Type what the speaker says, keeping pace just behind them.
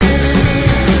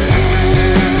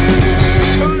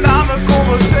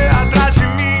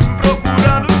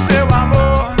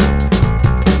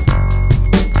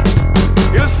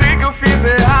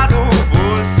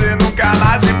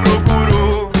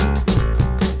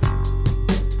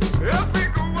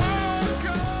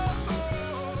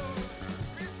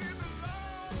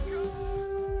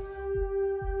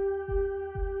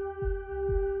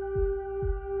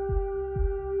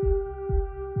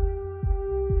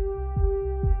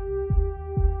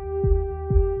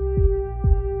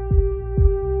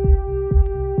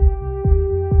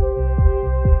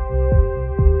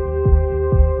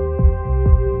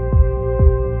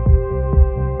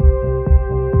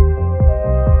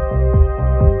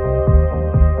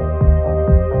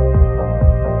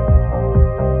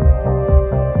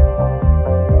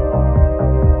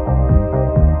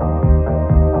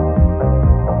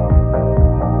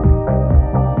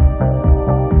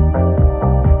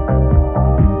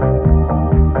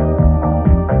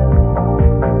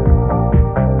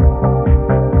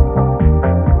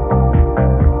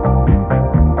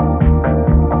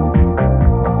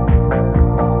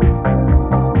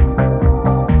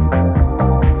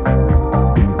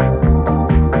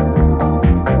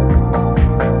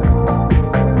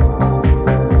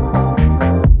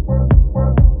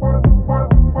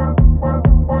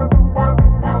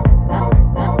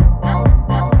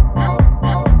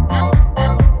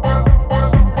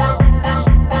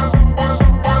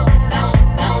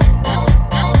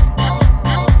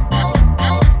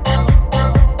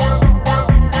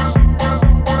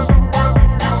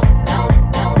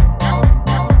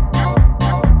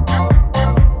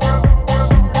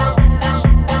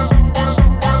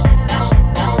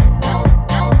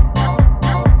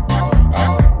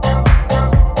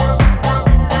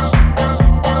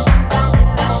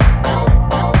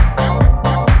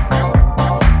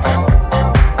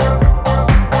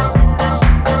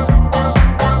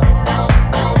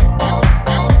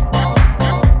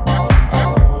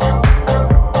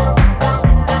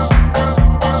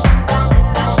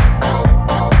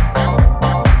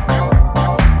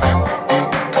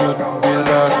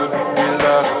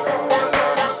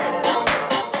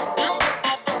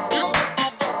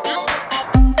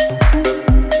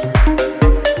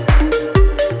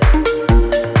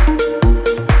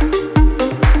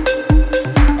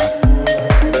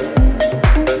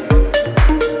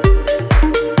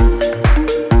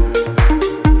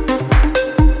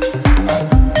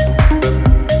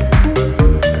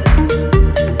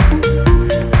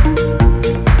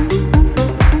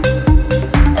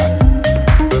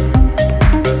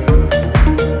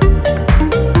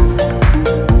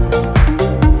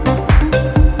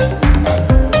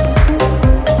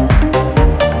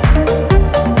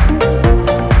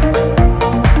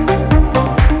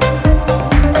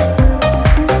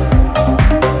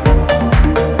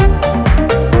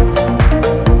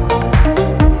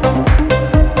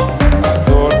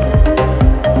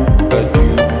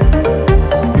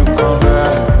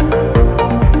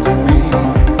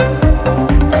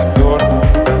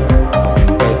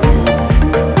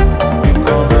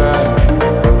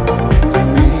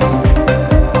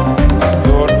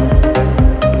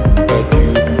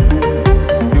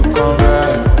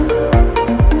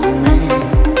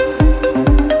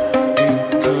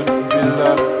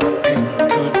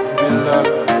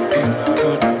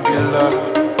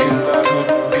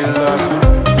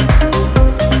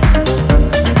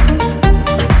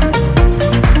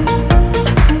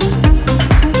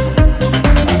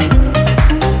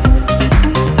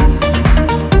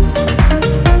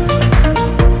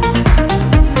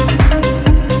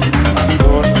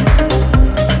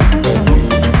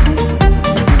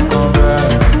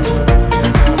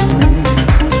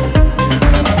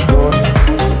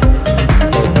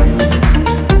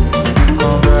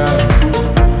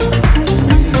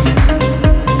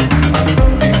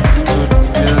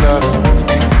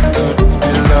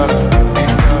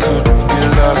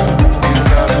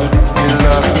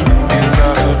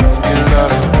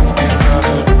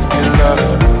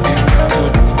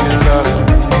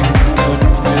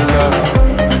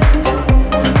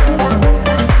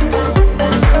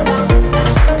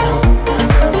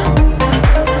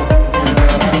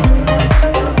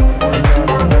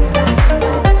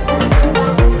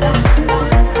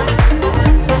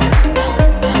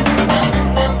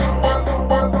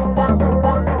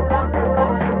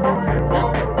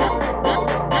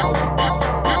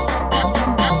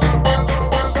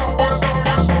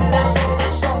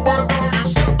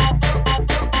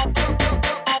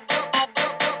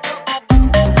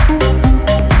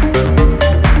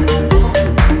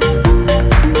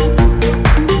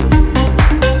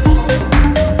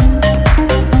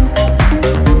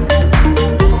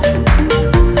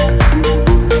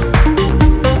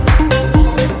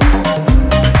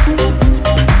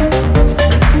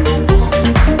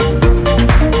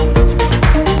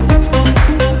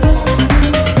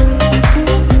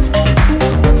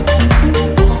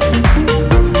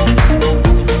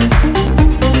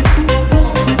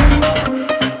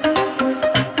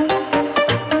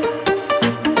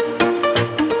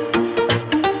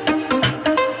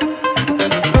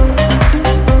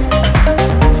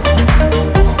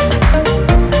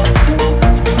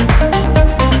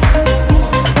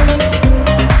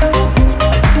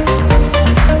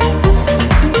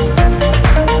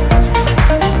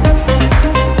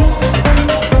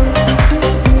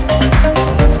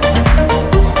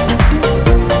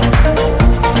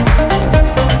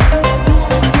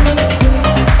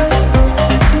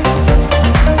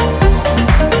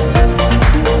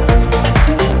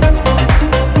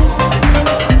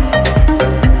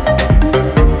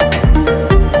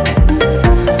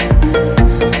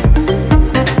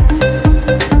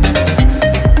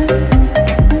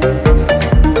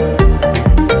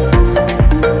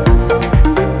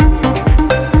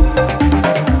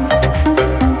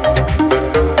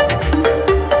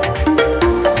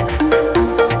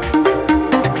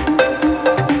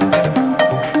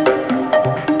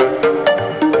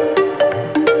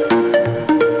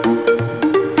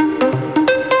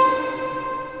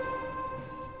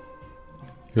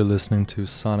You're listening to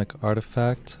Sonic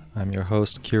Artifact. I'm your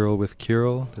host, Kirill with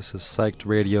Kirill. This is Psyched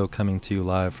Radio coming to you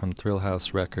live from Thrill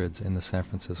House Records in the San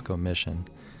Francisco Mission.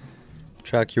 The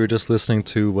track you were just listening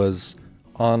to was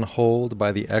On Hold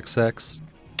by the XX,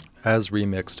 as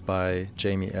remixed by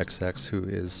Jamie XX, who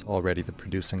is already the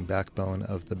producing backbone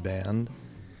of the band.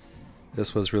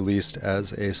 This was released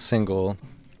as a single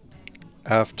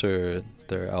after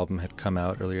their album had come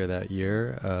out earlier that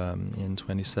year, in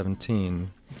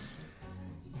 2017.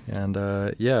 And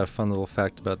a fun little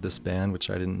fact about this band, which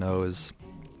I didn't know, is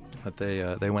that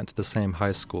they went to the same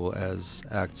high school as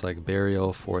acts like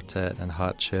Burial, Fortet, and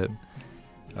Hot Chip.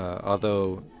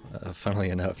 Although, funnily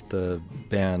enough, the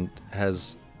band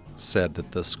has said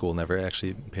that the school never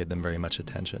actually paid them very much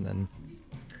attention, and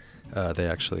they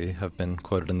actually have been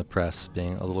quoted in the press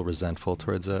being a little resentful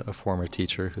towards a former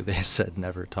teacher who they said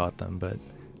never taught them, but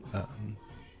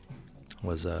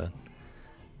was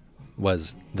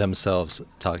themselves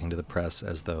talking to the press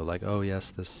as though like, oh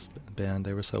yes, this band,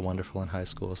 they were so wonderful in high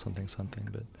school, something.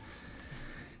 But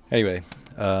anyway,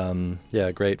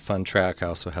 yeah, great fun track. I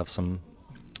also have some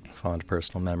fond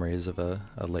personal memories of a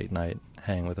late night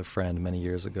hang with a friend many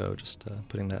years ago, just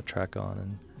putting that track on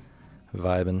and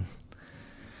vibing.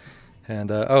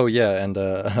 And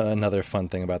another fun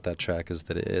thing about that track is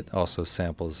that it also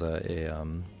samples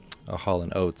a Hall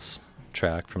 & Oates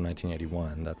track from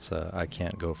 1981. That's I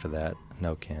Can't Go For That,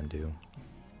 No Can Do.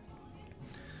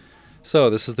 So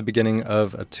this is the beginning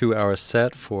of a 2-hour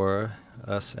set for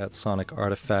us at Sonic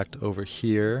Artifact over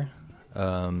here.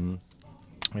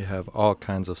 We have all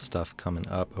kinds of stuff coming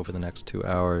up over the next 2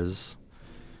 hours.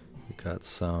 We got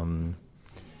some,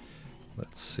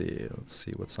 let's see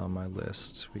what's on my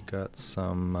list. We got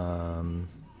some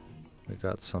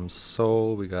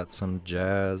soul, we got some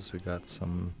jazz, we got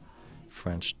some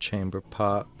French chamber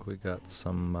pop, we got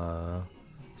some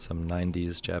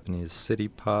 90s Japanese city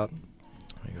pop,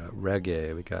 we got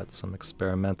reggae, we got some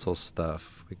experimental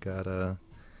stuff, we got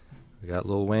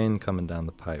Lil Wayne coming down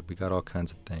the pipe, we got all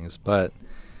kinds of things, but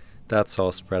that's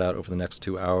all spread out over the next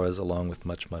 2 hours along with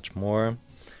much, much more.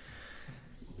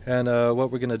 And what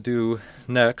we're going to do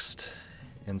next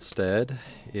instead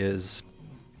is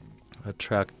a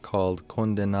track called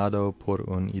Condenado por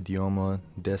un idioma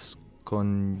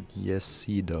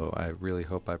desconhecido. I really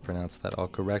hope I pronounced that all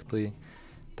correctly.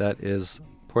 That is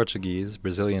Portuguese,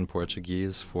 Brazilian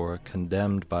Portuguese, for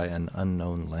condemned by an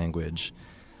unknown language.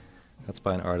 That's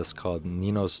by an artist called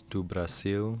Ninos do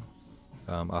Brasil,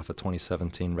 off a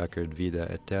 2017 record,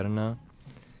 Vida Eterna.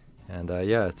 And I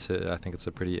think it's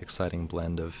a pretty exciting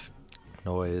blend of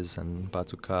noise and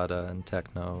batucada and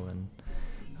techno. And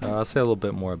I'll say a little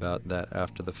bit more about that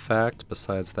after the fact.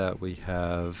 Besides that, we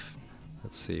have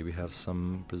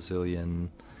some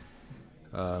Brazilian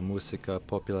música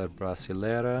popular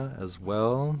brasileira as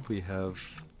well. We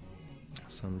have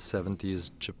some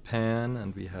 70s Japan,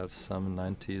 and we have some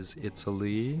 90s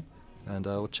Italy. And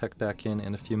I'll check back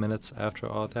in a few minutes after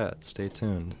all that. Stay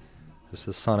tuned. This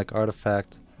is Sonic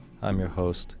Artifact. I'm your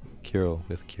host, Kirill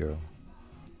with Kirill.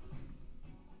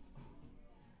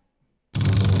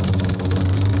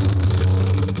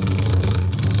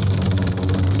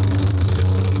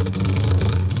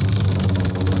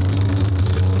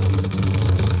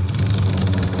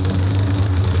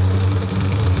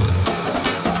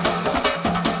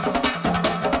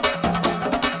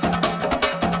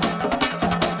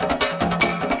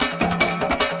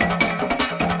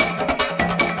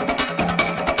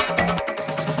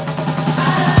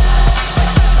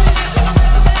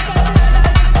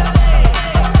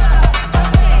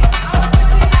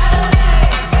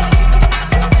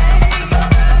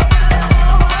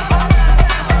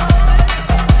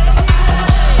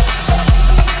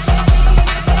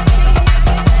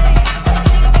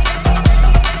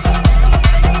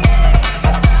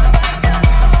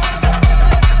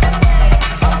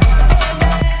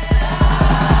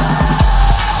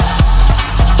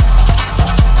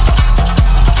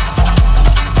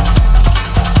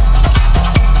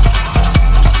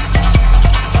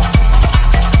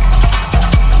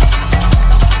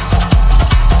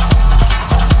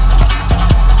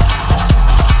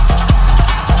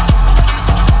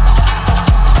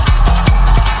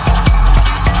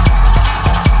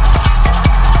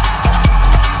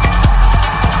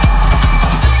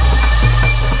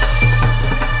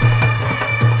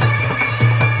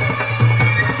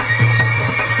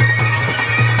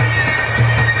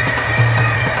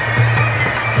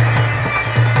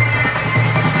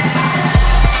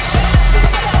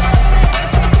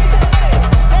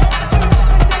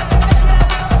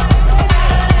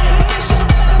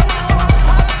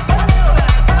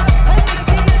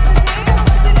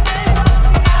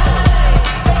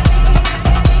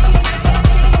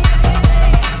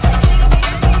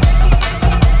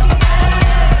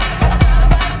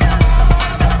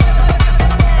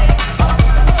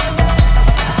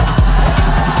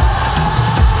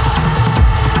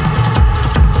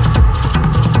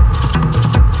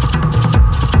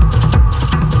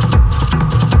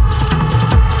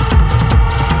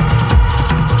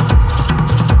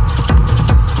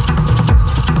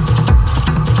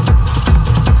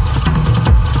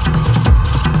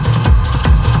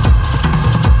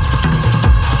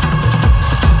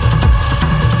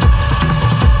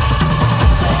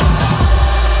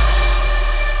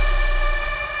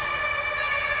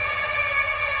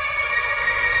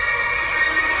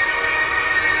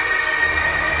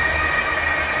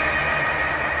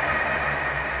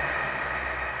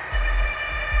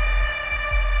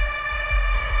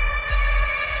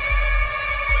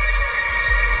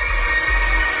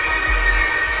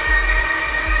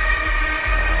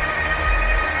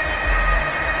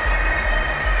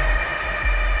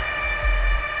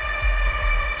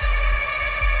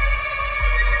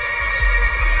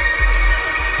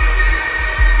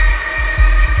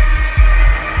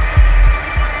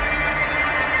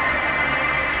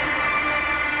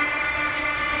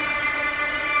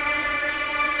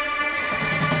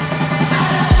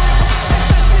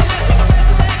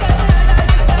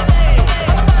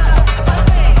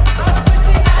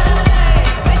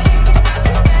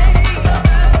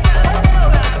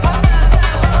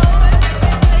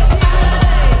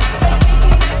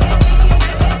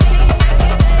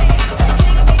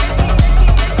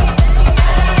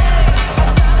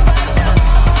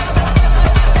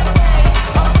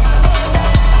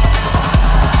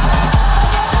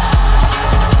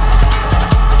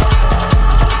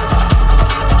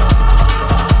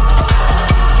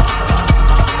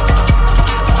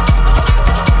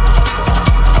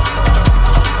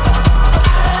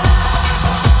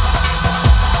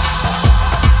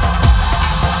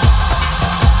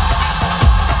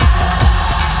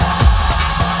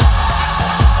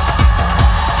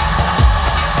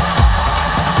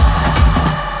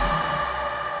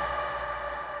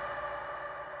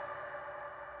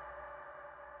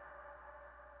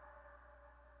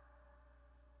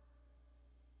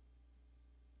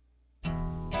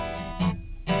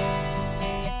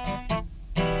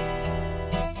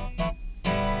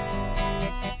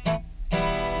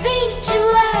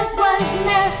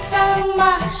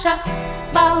 marcha,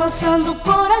 balançando o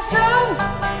coração.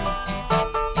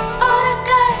 Ora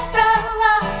cai pra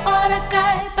lá, ora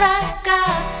cai pra cá,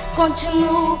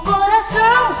 continua o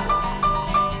coração.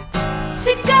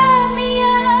 Se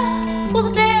caminhar por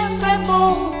dentro é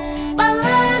bom,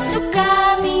 balance o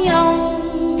caminhão,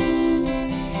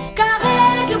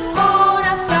 carregue o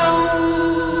coração.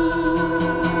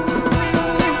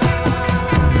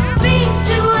 20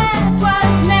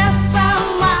 léguas nessa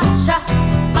marcha,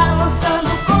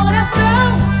 balançando o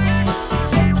coração.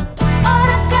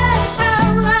 Ora cai pra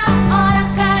lá, ora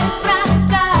cai pra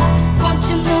cá,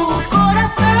 continua o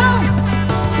coração.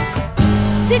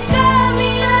 Se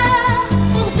caminhar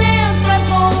por dentro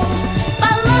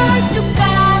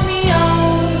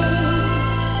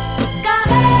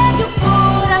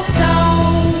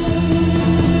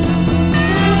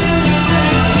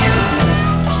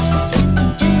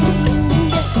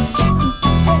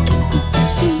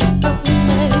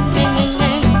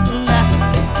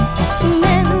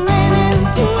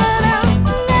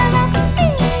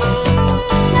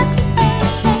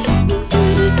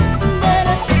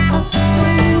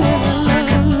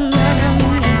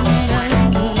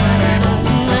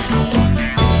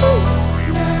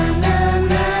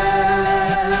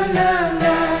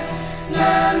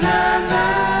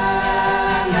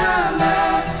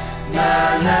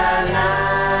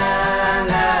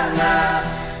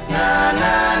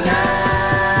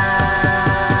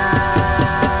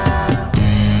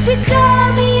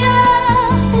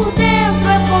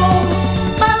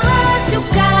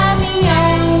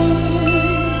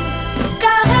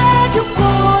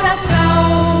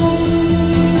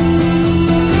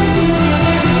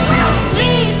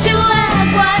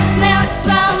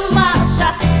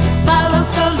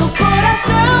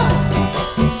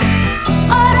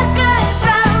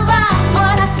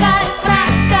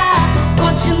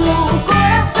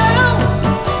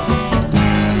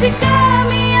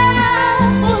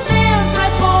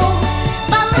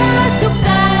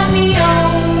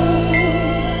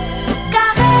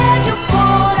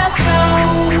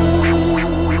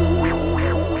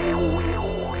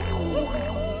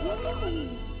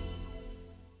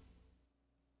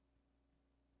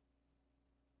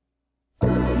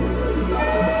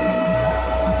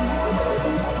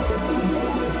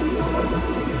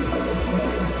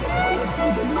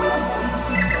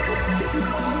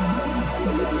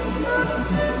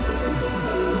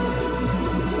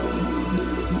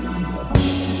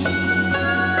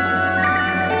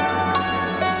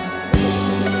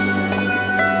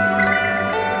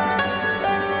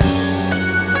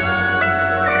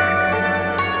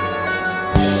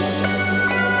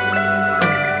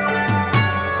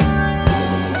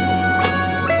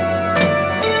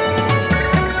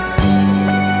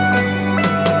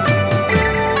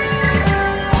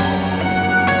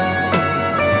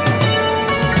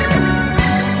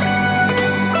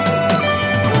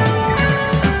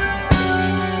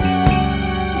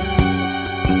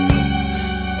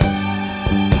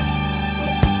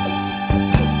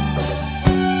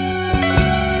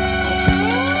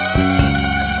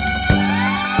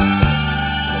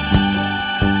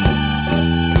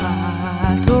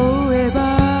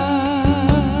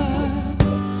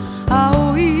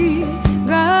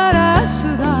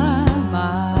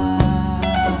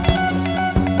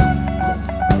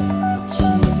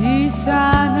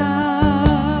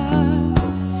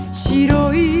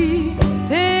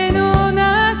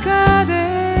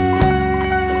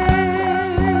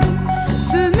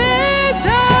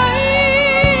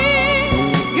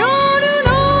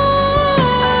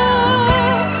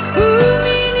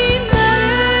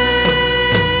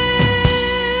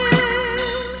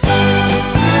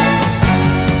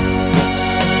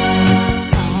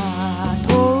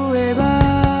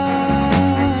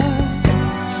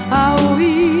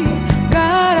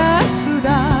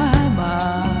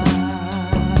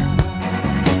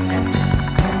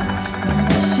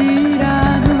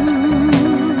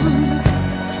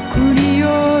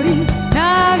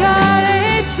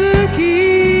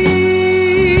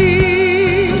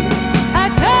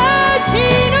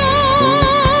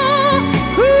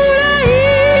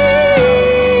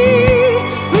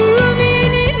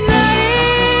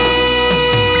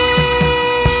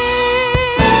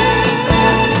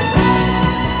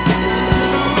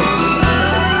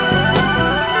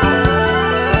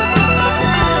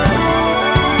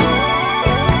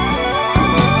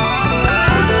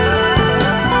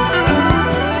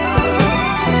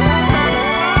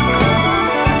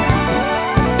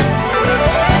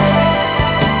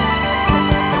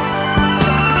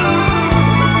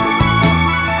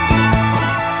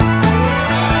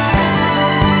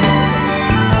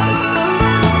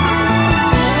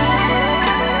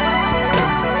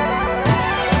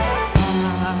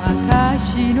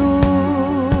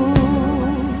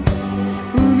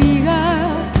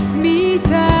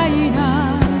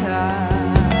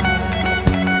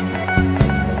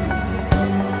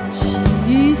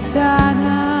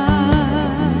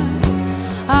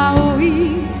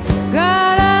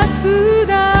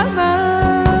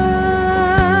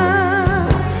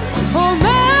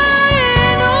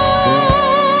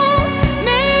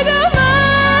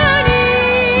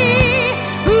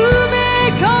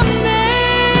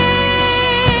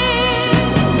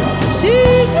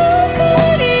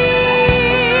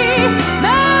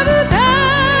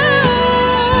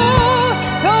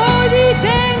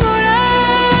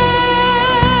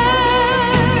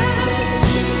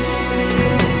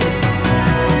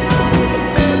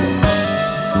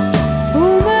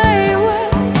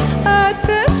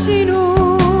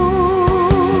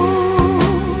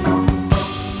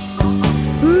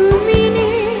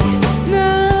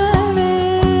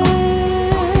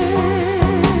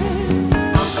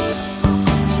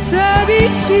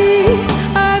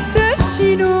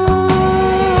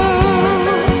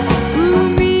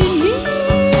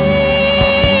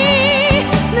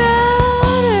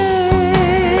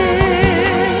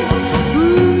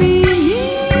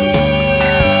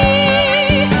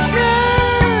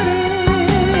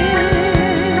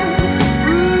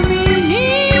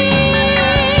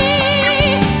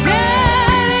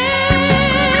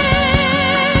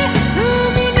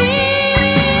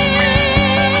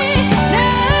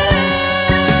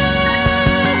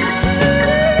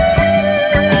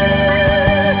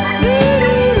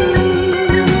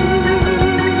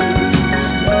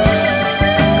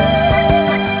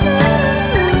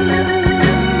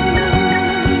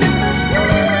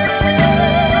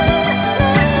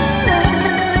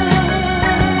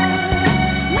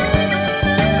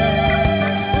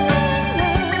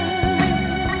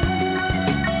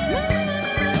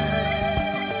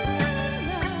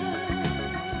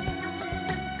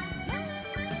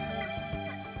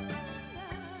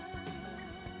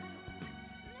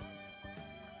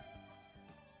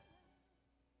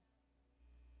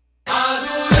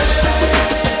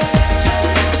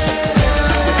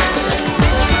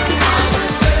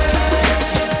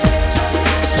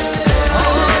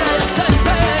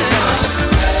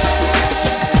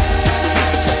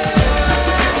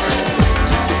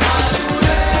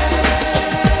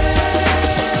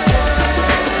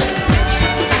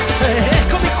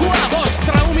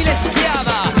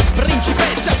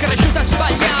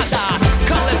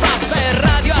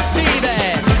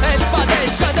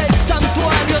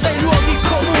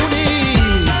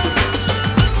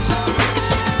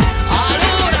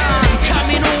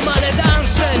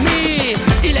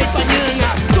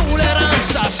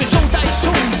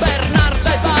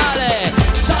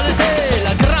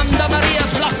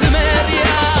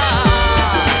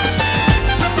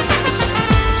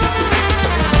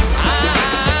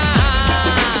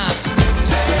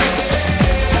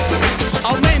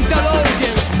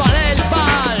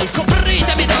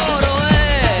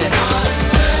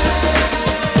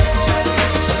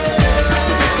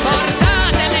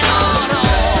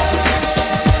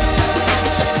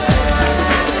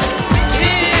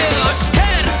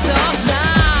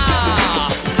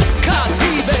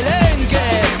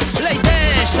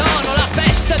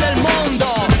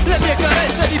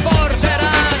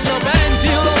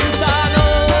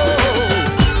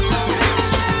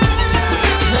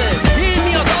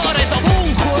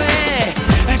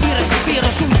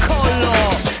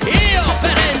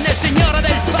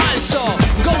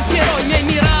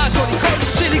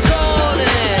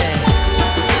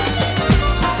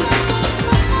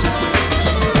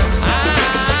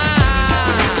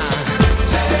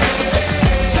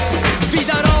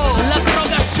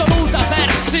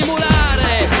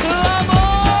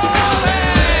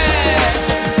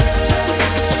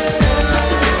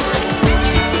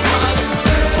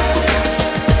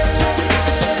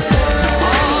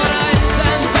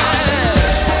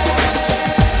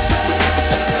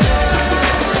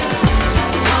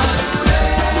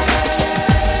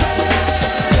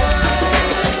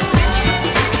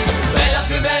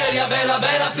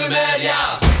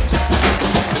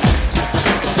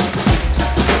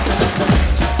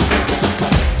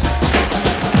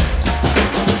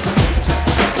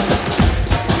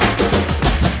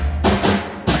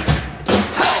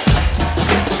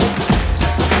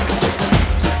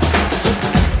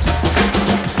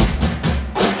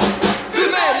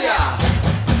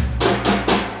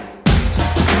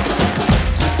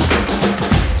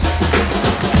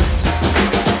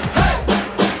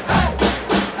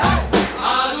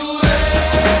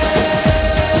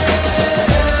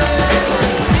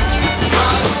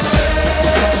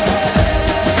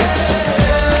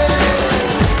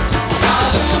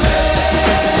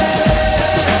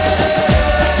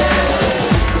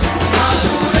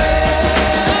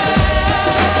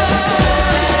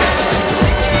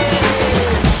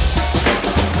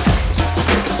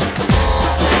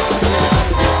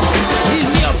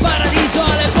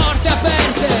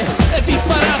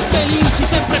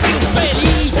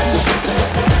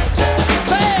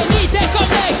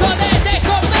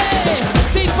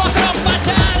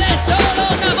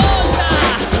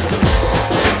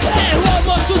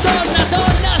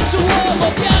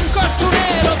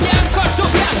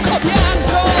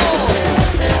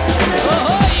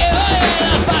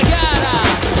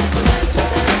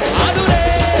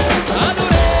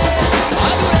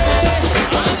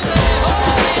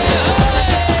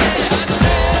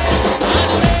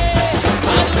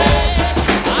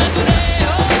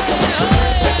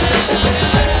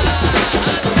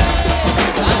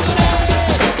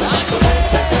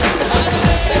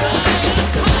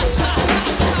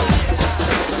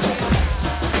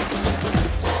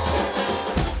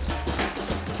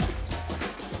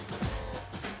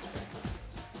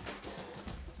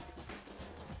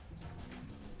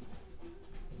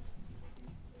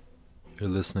You're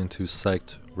listening to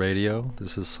Psyched Radio.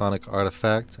 This is Sonic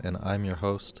Artifact, and I'm your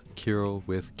host, Kirill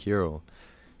with Kirill.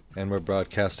 And we're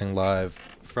broadcasting live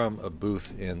from a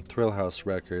booth in Thrill House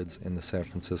Records in the San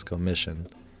Francisco Mission.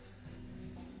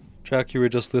 Track you were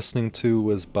just listening to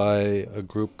was by a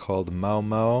group called Mau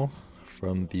Mau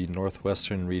from the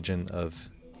northwestern region of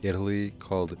Italy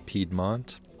called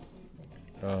Piedmont.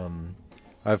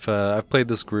 I've played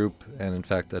this group and in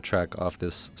fact a track off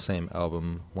this same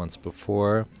album once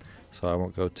before, so I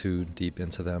won't go too deep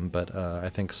into them, but I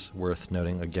think it's worth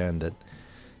noting again that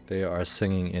they are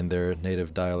singing in their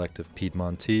native dialect of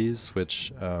Piedmontese,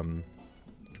 which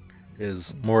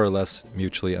is more or less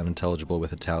mutually unintelligible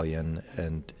with Italian,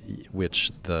 and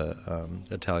which the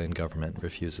Italian government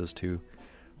refuses to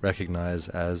recognize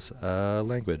as a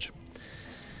language.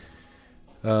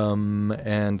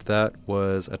 And that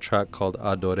was a track called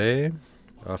Adore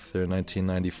off their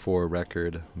 1994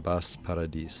 record Bas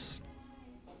Paradis.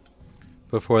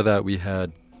 Before that we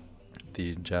had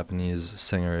the Japanese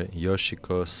singer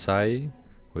Yoshiko Sai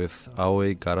with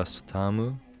Aoi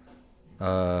Garasutamu,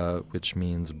 which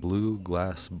means blue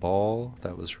glass ball.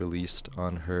 That was released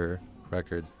on her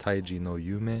record Taiji no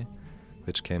Yume,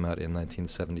 which came out in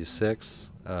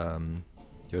 1976.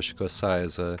 Yoshiko Sai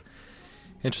is a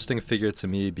interesting figure to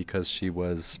me because she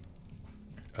was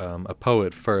a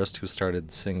poet first who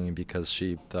started singing because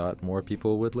she thought more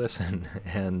people would listen,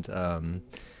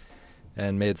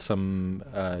 and made some,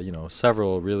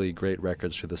 several really great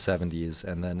records through the 70s,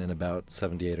 and then in about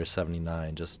 78 or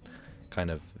 79 just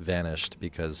kind of vanished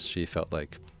because she felt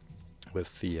like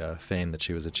with the fame that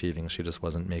she was achieving, she just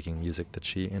wasn't making music that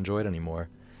she enjoyed anymore.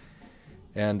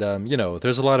 And,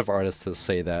 there's a lot of artists that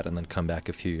say that and then come back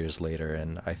a few years later,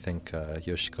 and I think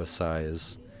Yoshiko Sai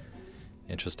is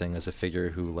interesting as a figure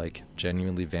who,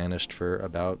 genuinely vanished for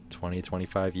about 20,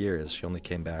 25 years. She only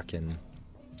came back in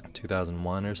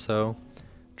 2001 or so,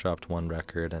 dropped one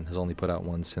record, and has only put out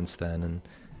one since then.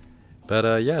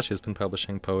 But she's been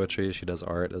publishing poetry. She does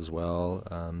art as well.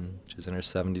 She's in her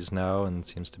 70s now and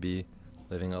seems to be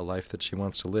living a life that she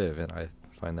wants to live, and I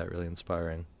find that really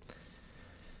inspiring.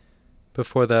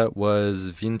 Before that was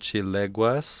Vinci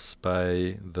Leguas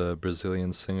by the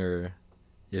Brazilian singer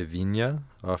Evinha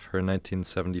off her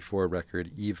 1974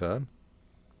 record Eva.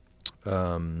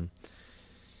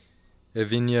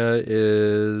 Evinha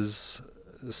is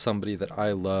somebody that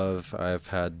I love. I've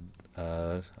had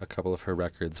a couple of her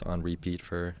records on repeat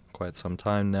for quite some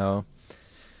time now.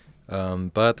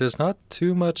 But there's not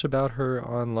too much about her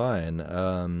online.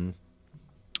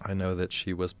 I know that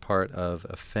she was part of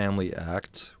a family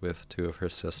act with two of her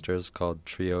sisters called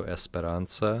Trio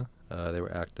Esperanza. They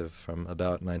were active from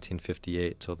about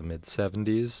 1958 till the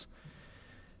mid-70s.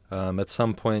 At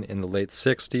some point in the late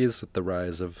 60s, with the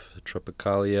rise of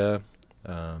Tropicalia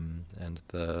and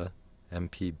the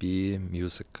MPB,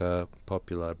 Música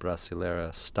Popular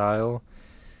Brasileira style,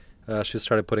 she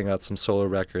started putting out some solo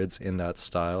records in that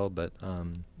style, but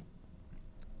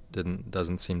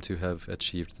doesn't seem to have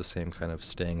achieved the same kind of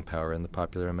staying power in the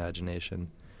popular imagination.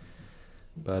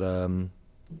 But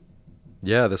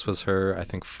this was her, I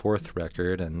think, fourth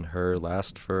record, and her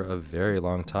last for a very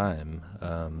long time.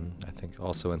 I think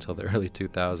also until the early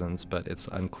 2000s, but it's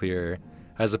unclear,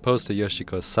 as opposed to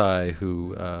Yoshiko Sai,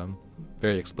 who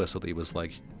very explicitly was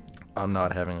like, I'm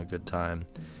not having a good time.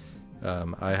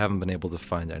 I haven't been able to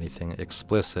find anything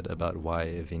explicit about why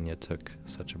Evinha took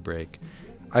such a break.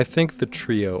 I think the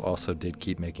trio also did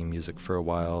keep making music for a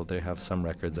while. They have some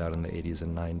records out in the 80s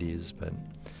and 90s, but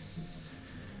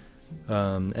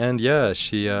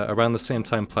she around the same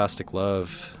time Plastic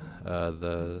Love,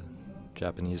 the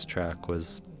Japanese track,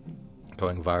 was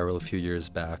going viral a few years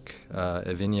back.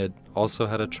 Evinha also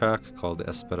had a track called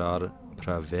Esperar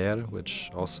pra Ver,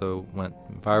 which also went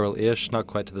viral-ish, not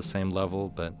quite to the same level,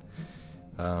 but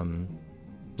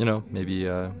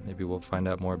maybe we'll find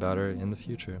out more about her in the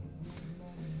future.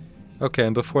 Okay,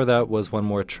 and before that was one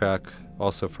more track,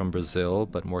 also from Brazil,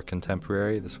 but more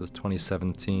contemporary. This was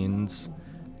 2017's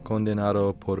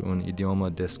Condenado por un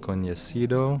idioma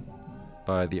desconhecido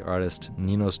by the artist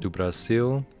Ninos do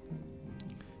Brasil.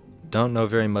 Don't know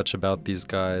very much about these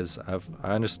guys. I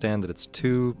understand that it's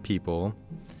two people.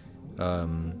 I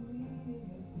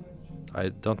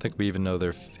don't think we even know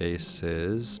their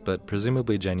faces, but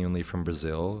presumably genuinely from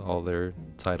Brazil. All their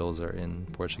titles are in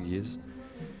Portuguese.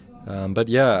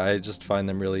 I just find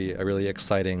them a really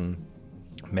exciting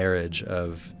marriage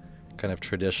of kind of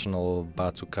traditional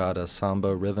batucada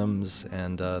samba rhythms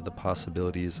and the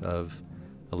possibilities of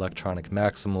electronic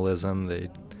maximalism. They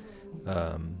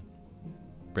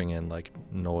bring in like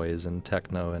noise and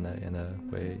techno in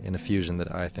a fusion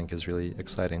that I think is really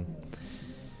exciting.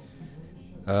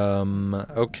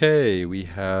 Okay, we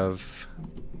have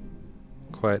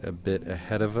quite a bit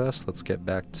ahead of us. Let's get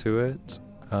back to it.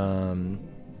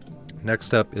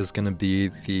 Next up is going to be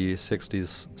the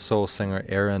 60s soul singer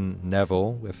Aaron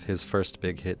Neville with his first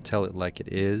big hit, Tell It Like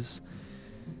It Is.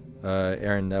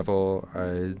 Aaron Neville,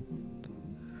 I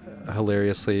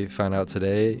hilariously found out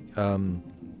today,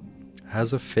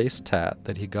 has a face tat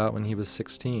that he got when he was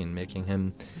 16, making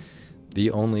him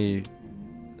the only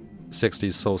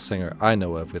 60s soul singer I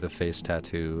know of with a face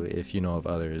tattoo. If you know of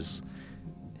others,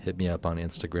 hit me up on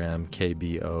Instagram,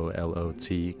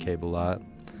 KBOLOT, K-Bolot.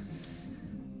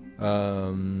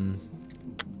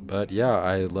 But yeah,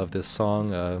 I love this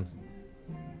song.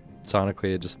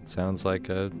 Sonically, it just sounds like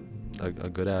a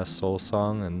good-ass soul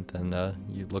song, and then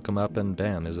you look them up and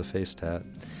bam, there's a face tat.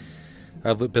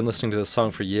 I've been listening to this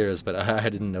song for years, but I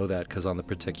didn't know that because on the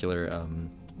particular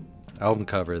album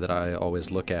cover that I always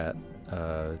look at,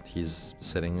 he's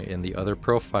sitting in the other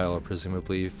profile,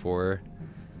 presumably for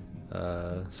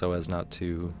so as not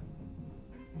to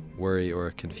worry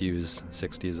or confuse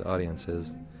 60s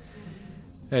audiences.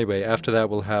 Anyway, after that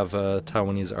we'll have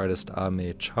Taiwanese artist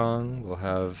Ame Chong. We'll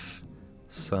have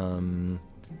some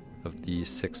of the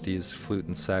 60s flute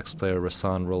and sax player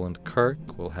Rasan Roland Kirk.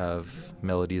 We'll have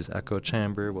Melody's Echo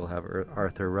Chamber. We'll have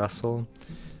Arthur Russell.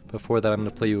 Before that, I'm going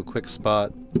to play you a quick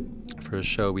spot for a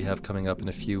show we have coming up in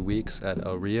a few weeks at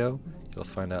El Rio. You'll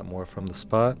find out more from the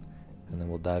spot, and then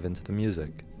we'll dive into the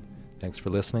music. Thanks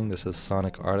for listening. This is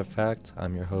Sonic Artifact.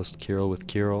 I'm your host, Kirill with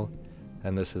Kirill,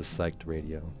 and this is Psyched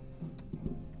Radio.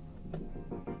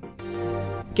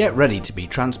 Get ready to be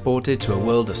transported to a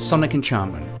world of sonic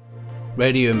enchantment.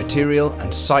 Radio Material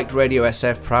and Psyched Radio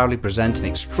SF proudly present an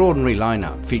extraordinary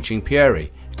lineup featuring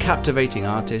Pieri, a captivating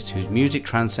artist whose music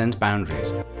transcends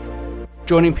boundaries.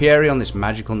 Joining Pieri on this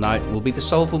magical night will be the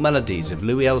soulful melodies of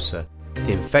Louis Elsa,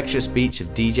 the infectious beats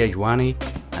of DJ Juani,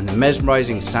 and the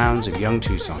mesmerizing sounds of Young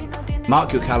Tucson.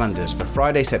 Mark your calendars for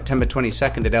Friday, September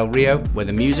 22nd at El Rio, where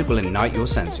the music will ignite your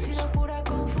senses.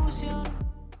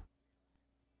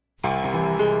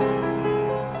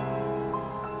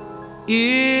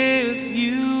 If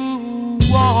you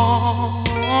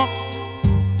want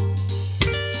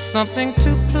something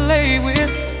to play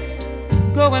with,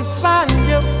 go and find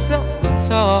yourself a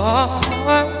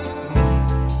toy.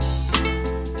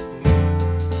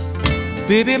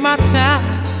 Baby, my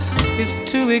time is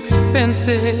too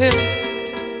expensive,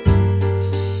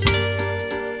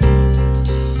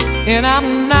 and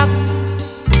I'm not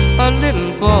a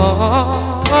little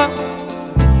boy.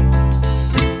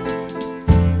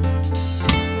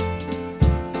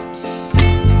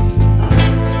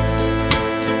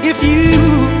 If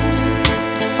you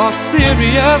are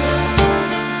serious,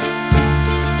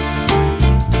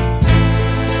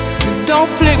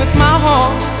 don't play with my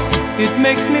heart, it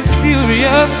makes me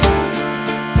furious.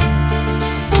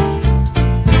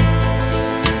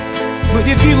 But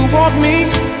if you want me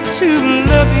to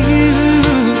love you,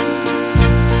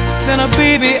 then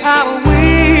baby I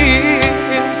will.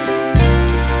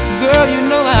 Girl, you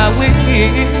know I will.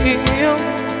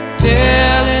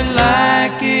 Tell it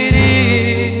like it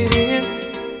is.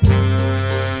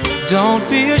 Don't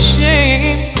be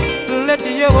ashamed. Let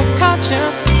your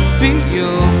conscience be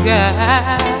your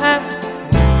guide.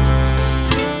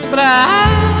 But I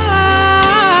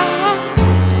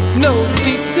know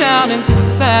deep down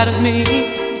inside of me,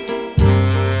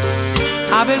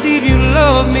 I believe you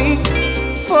love me.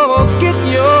 Forget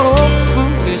your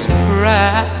foolish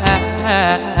pride.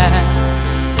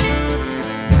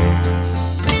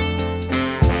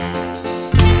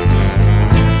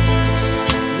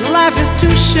 Life is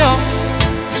too short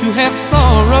to have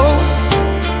sorrow.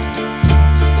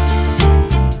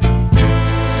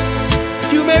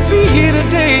 You may be here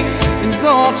today and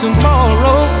gone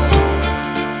tomorrow.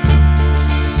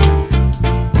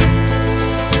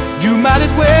 You might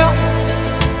as well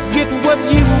get what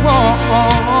you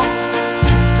want.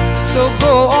 So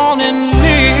go on and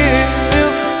live.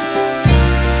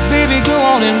 Baby, go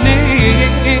on and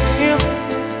live.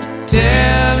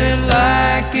 Tell it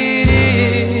like it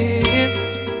is.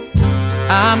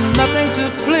 I'm nothing to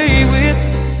play with.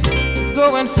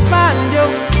 Go and find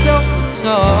yourself a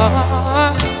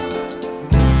toy.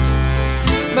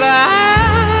 But I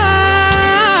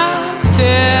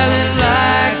tell it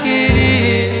like it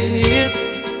is.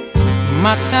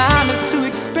 My time is too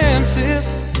expensive,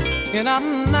 and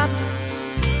I'm not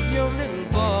your little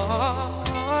boy.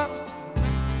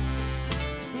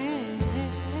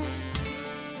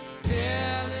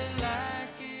 Tell it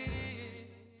like it is.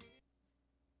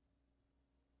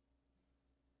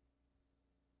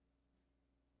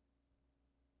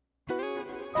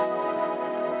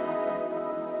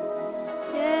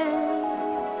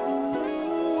 Yeah.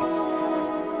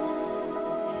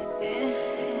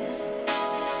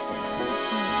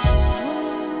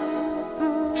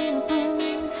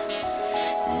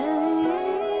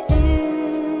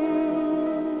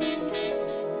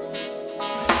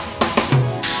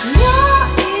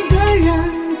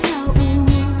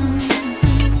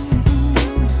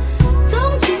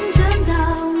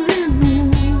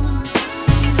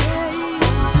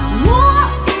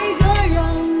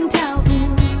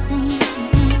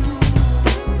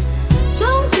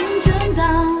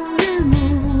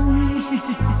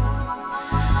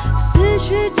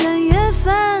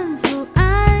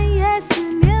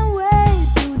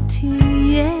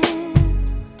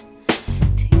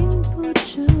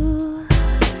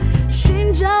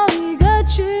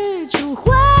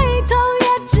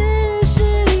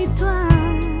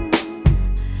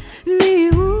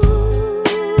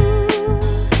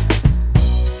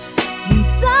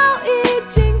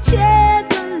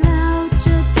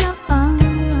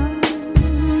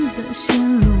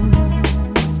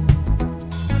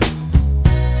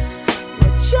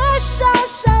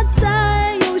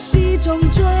 中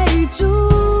追逐。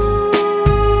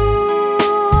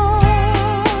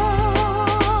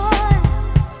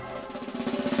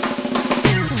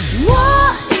我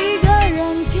一个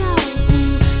人跳舞，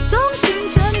从清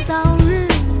晨到日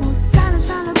暮，散了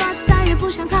散了吧，再也不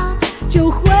想他，就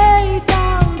回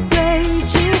到最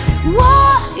初。我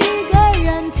一个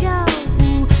人跳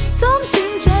舞，从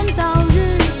清晨到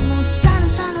日暮，散了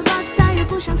散了吧，再也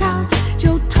不想他，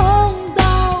就痛到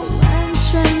完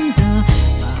全的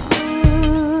麻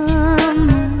木。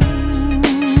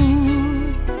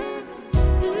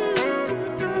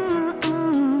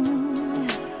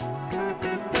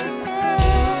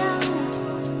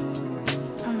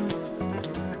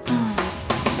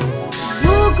不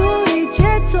顾一切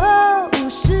错误，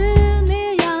是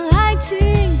你让爱情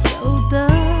走得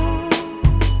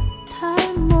太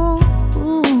模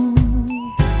糊。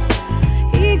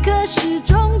一颗失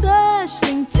重的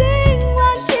心，今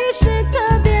晚其实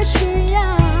特别需要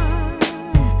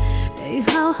被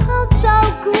好好照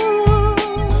顾。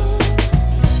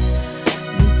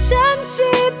你趁机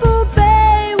不备，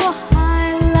我还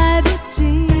来不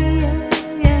及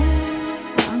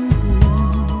防护。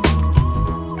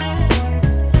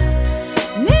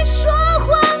你说谎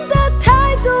的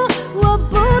态度，我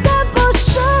不得不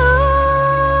说。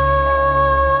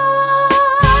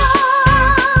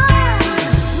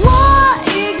我一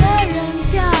个人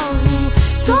跳舞，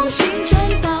从清晨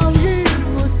到日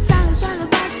暮，散了算了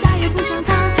吧，再也不想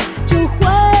他，就回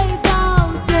到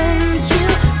最初。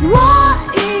我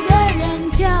一个人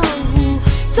跳舞，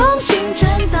从清晨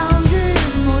到日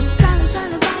暮，散了算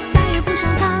了吧，再也不想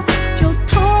他，就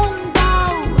痛到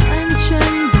完全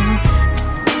的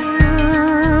麻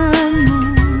木。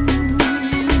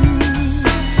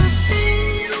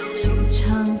心敞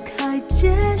开，接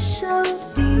受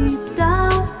一道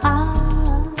爱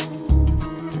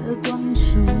的光束。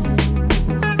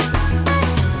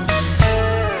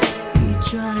一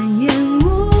转眼，无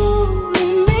以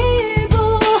弥补，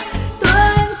断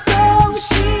送幸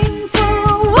福。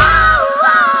我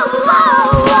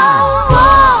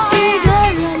一个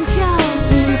人跳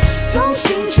舞，从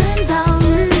清晨到日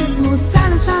暮，散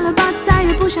了算了吧，再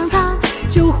也不想他，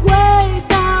就回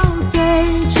到最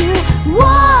初。我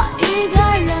一个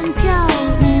人跳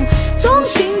舞，从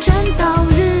清晨到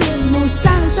日暮，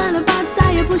散了算了吧，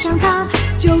再也不想他，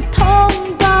就痛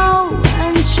到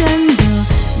完全的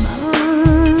麻木。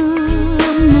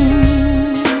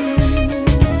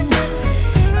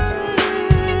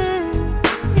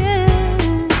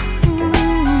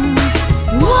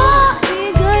我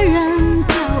一个人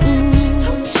跳舞，从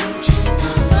清晨到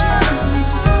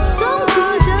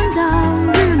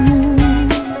日暮。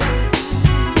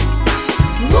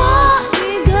我一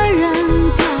个人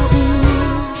跳舞，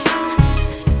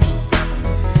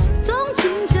从清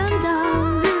晨到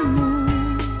日暮。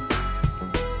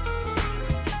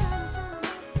散了散了，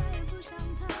再也不想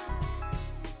他。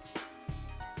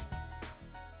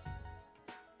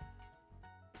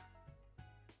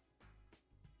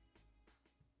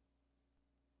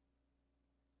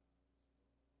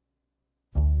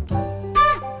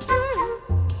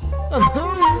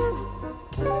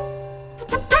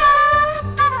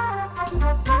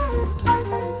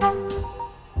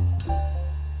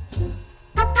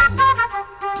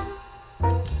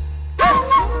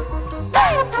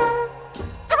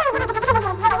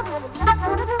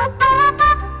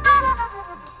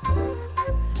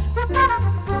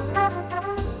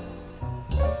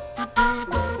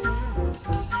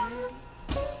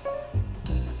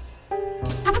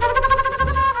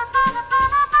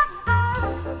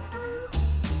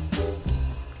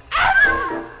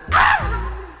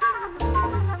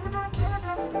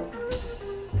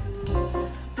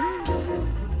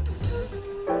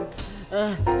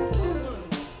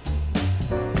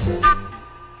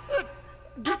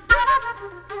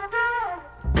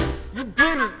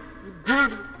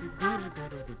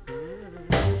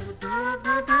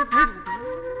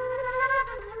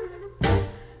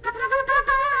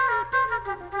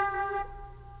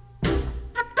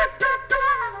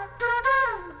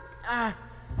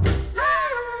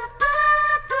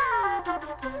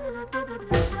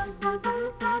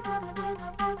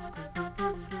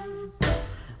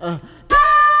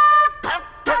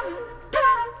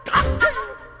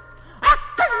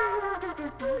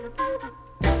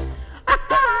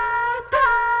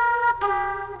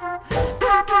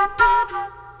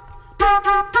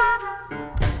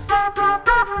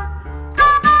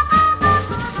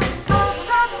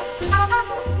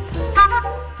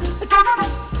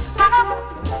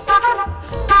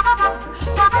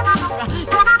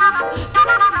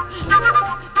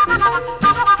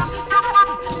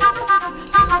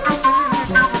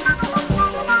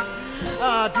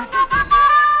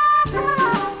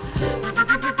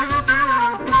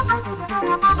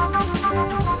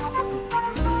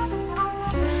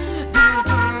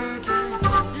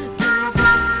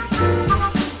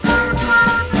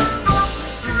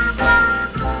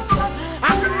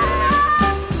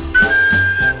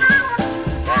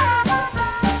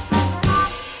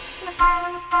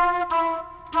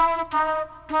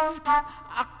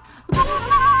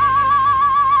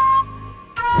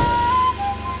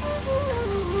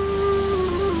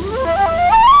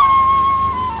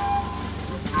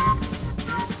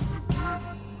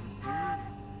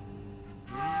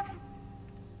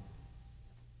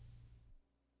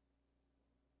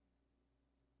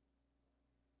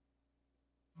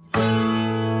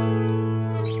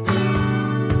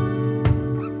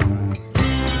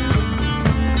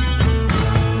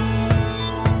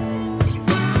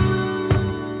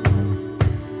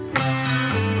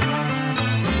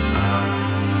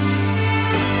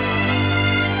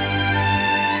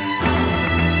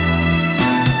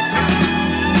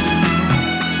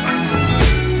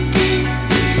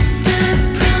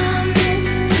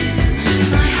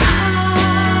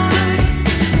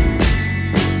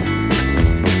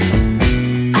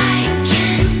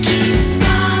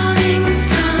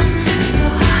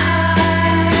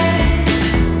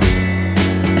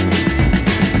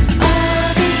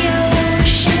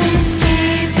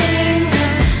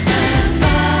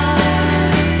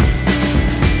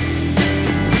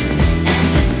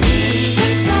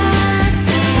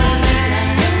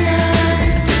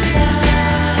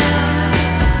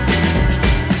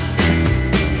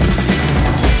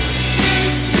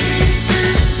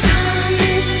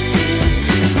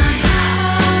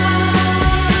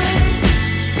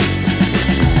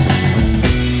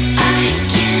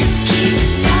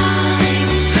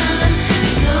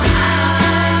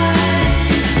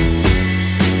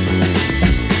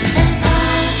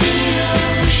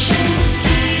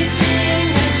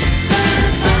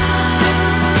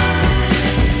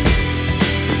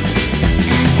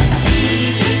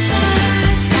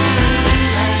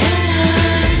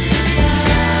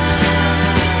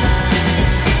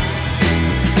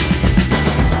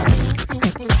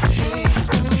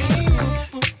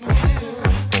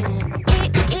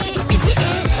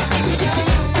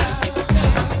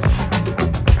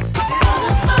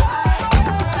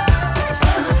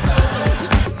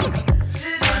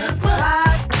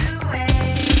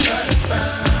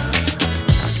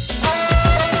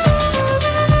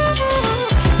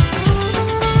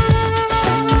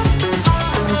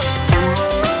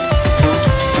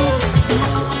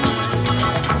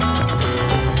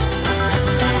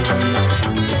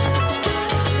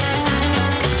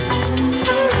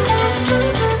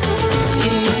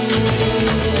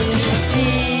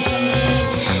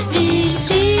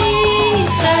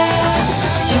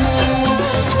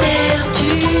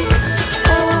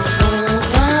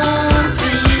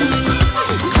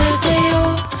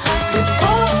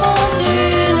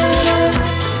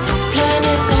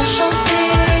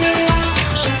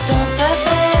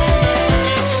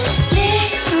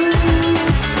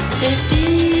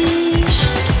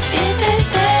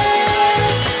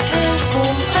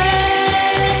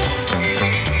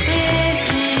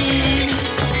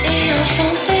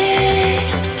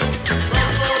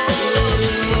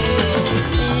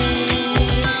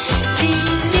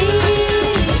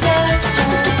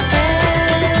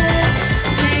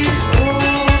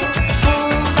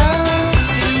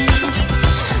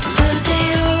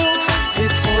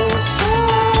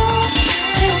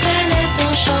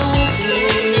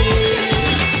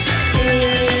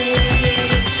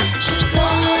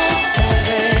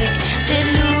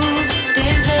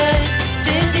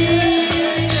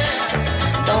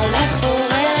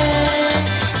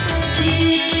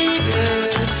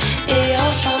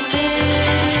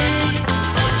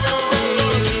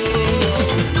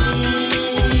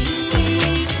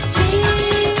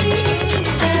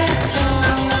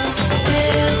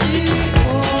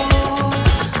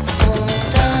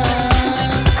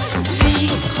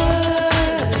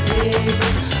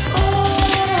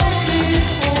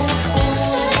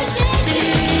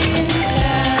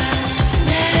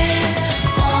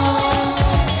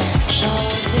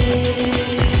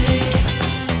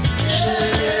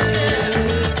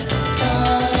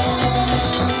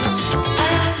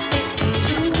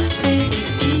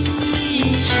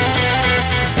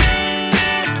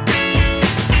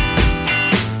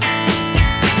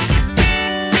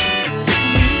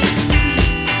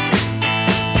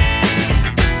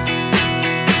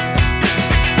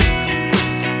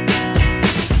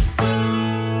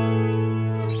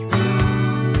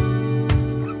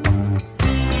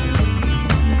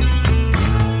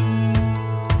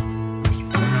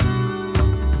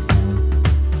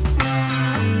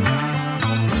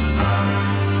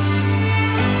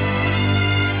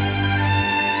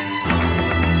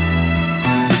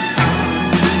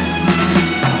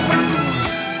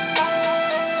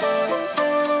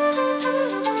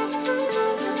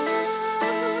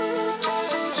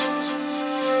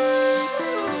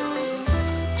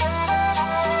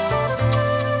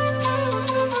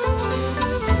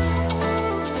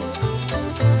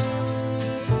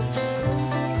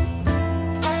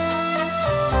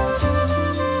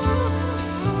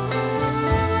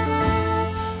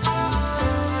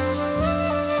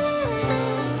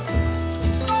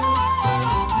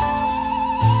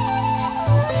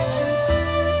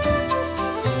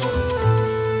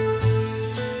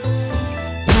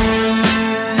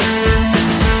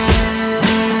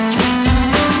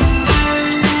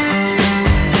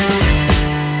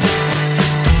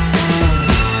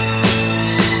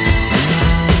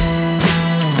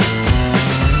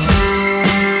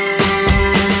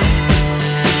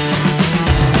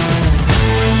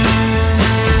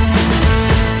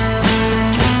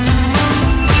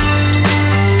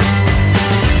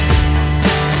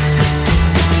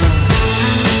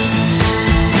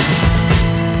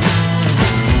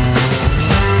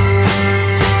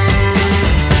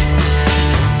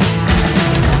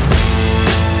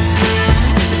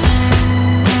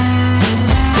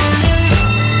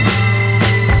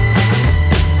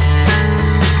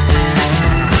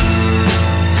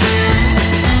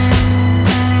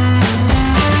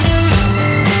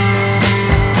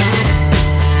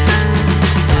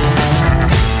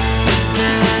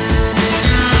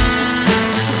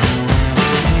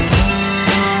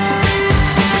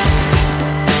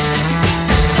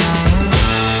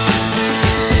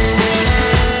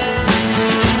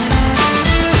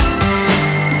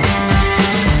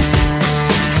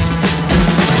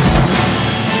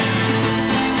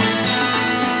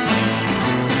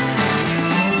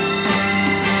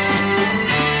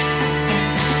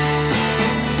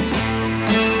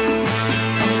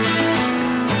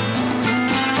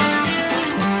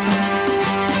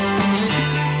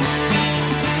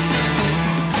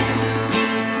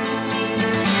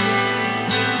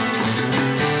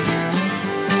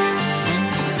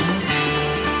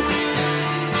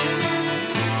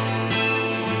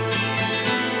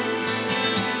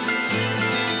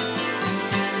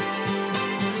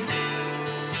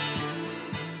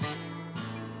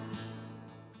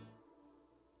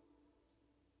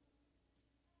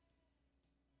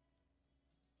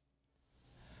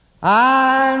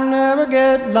I never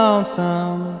get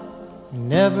lonesome,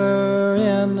 never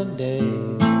in the day.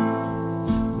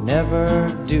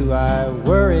 Never do I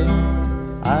worry,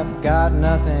 I've got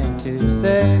nothing to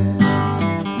say.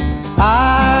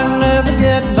 I never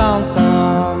get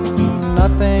lonesome,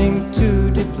 nothing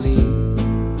to deplete.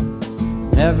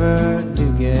 Never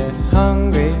do get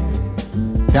hungry,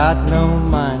 got no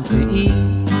mind to eat.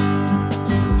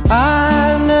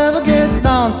 I never get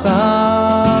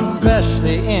lonesome,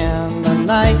 especially in the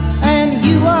night, and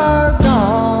you are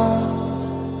gone.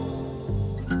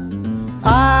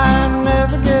 I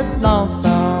never get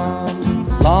lonesome,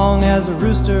 as long as a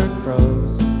rooster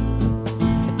crows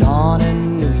at dawn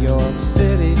in New York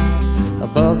City,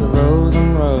 above the rows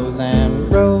and rows and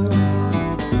rows.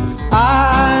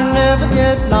 I never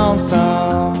get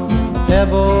lonesome, a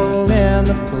pebble in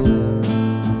the pool.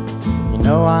 You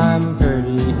know I'm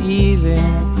pretty easy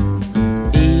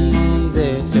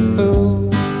to fool.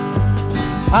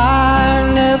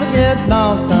 I never get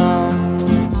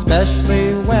lonesome,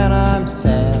 especially when I'm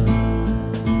sad.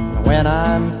 When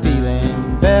I'm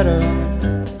feeling better,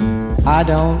 I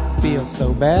don't feel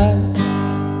so bad.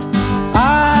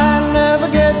 I never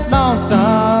get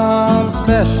lonesome,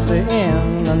 especially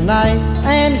in the night,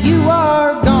 and you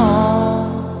are gone.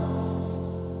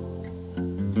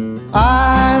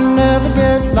 I never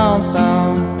get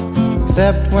lonesome,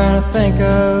 except when I think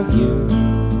of you.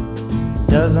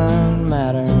 Doesn't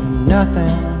matter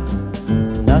nothing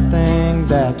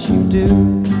that you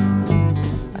do.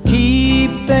 I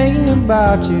keep thinking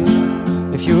about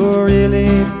you, if you're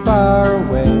really far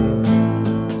away,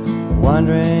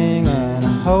 wondering and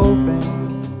hoping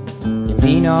you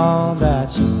mean all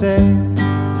that you say.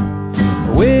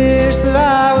 I wish that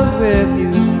I was with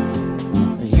you,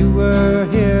 or you were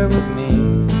here with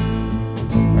me,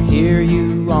 or hear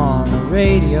you on the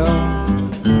radio,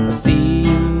 or see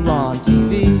you on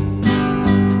TV.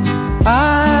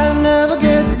 I never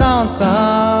get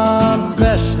lonesome,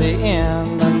 especially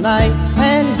in the night,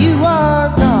 and you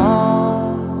are gone.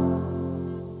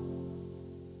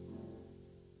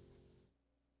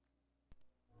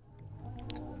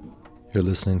 You're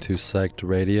listening to Psyched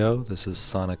Radio. This is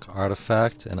Sonic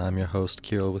Artifact, and I'm your host,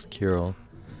 Kirill with Kirill.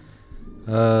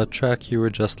 Track you were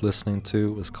just listening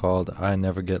to was called I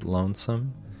Never Get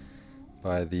Lonesome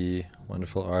by the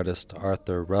wonderful artist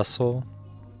Arthur Russell,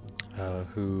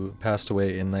 who passed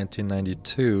away in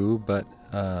 1992, but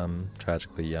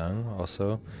tragically young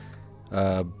also.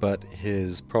 But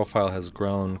his profile has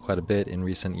grown quite a bit in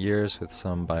recent years, with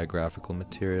some biographical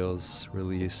materials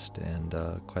released and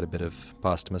quite a bit of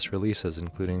posthumous releases,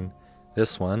 including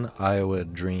this one, Iowa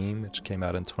Dream, which came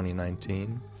out in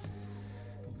 2019.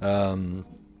 I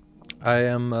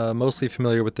am mostly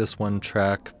familiar with this one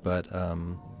track, but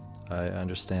I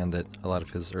understand that a lot of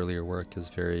his earlier work is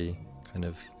very kind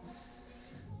of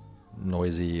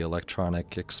noisy,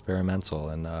 electronic, experimental,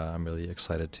 and I'm really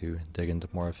excited to dig into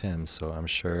more of him, so I'm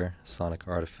sure Sonic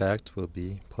Artifact will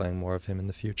be playing more of him in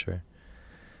the future.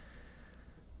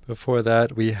 Before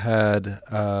that, we had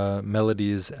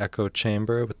Melody's Echo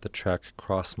Chamber with the track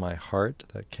Cross My Heart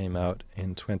that came out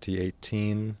in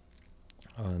 2018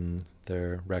 on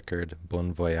their record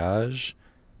Bon Voyage.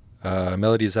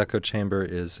 Melody's Echo Chamber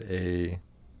is a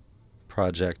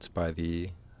project by the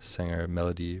singer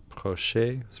Melody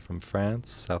Prochet, who's from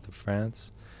France, south of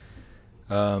France.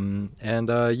 Yeah,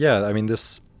 I mean,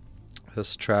 this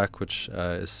track, which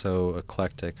is so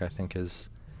eclectic, I think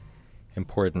is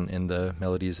important in the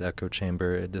Melody's Echo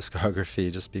Chamber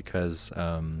discography, just because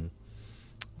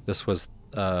this was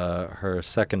her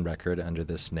second record under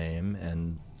this name,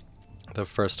 and the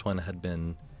first one had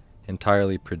been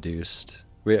entirely produced.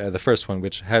 The first one,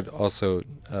 which had also,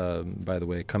 by the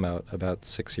way, come out about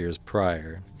 6 years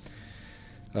prior,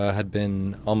 had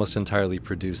been almost entirely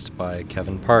produced by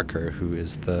Kevin Parker, who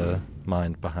is the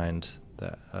mind behind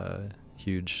the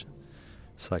huge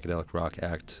psychedelic rock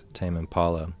act Tame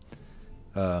Impala.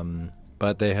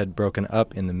 But they had broken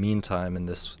up in the meantime, and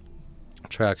this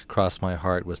track, Cross My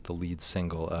Heart, was the lead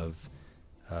single of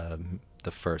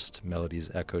the first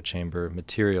Melody's Echo Chamber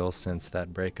material since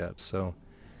that breakup. So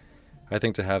I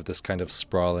think to have this kind of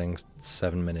sprawling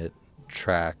 7-minute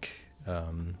track,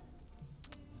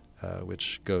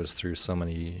 which goes through so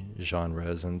many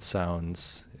genres and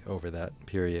sounds over that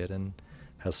period and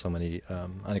has so many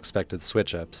unexpected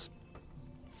switch-ups,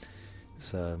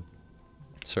 it's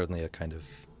certainly a kind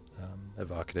of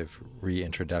evocative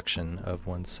reintroduction of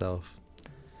oneself.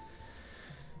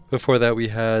 Before that, we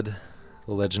had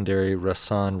the legendary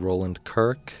Rahsaan Roland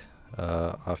Kirk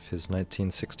off his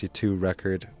 1962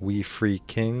 record We Free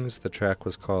Kings. The track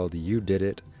was called You Did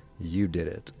It, You Did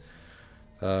It.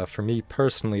 For me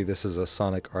personally, this is a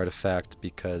sonic artifact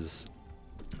because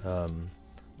one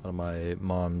of my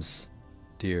mom's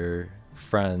dear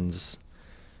friends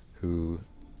who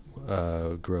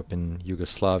grew up in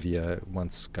Yugoslavia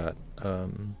once got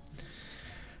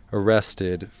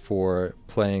arrested for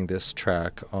playing this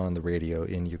track on the radio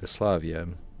in Yugoslavia.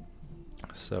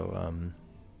 So,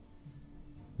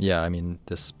 yeah, I mean,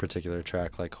 this particular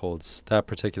track holds that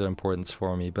particular importance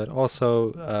for me. But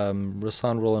also,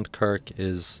 Rahsaan Roland Kirk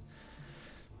is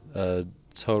a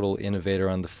total innovator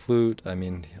on the flute. I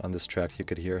mean, on this track, you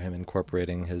could hear him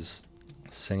incorporating his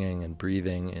singing and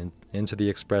breathing into the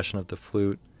expression of the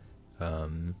flute.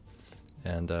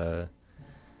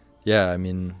 Yeah, I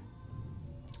mean,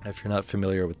 if you're not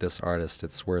familiar with this artist,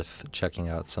 it's worth checking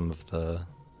out some of the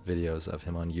videos of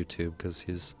him on YouTube, because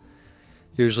he's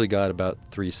usually got about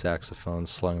 3 saxophones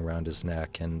slung around his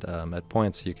neck, and at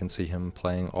points you can see him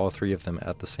playing all 3 of them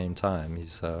at the same time.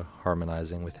 He's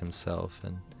harmonizing with himself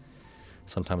and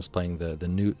sometimes playing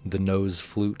the nose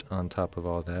flute on top of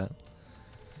all that.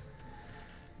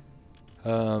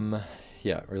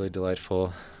 Yeah, really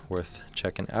delightful, worth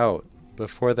checking out.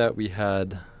 Before that, we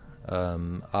had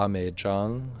Ame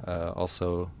Zhang,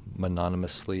 also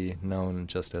mononymously known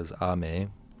just as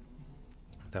Ame.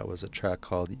 That was a track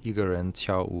called Igeren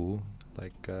Tiao,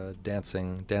 like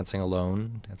dancing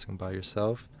alone, dancing by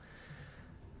yourself.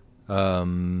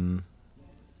 And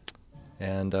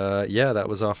yeah, that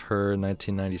was off her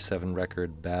 1997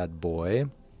 record Bad Boy.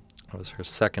 It was her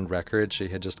second record. She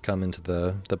had just come into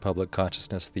the public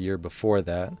consciousness the year before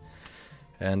that.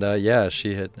 And yeah,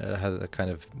 she had a kind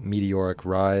of meteoric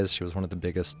rise. She was one of the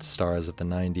biggest stars of the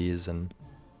 90s. And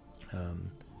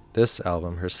this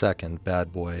album, her second,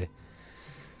 Bad Boy,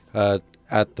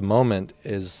 at the moment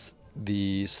is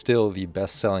still the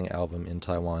best-selling album in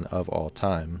Taiwan of all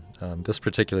time. This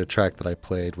particular track that I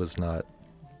played was not,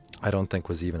 I don't think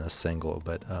was even a single,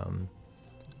 but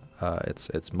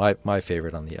it's my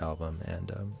favorite on the album.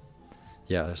 And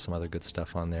yeah, there's some other good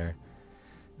stuff on there.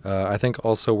 I think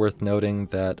also worth noting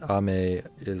that Ame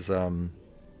is,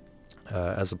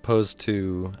 as opposed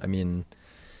to, I mean,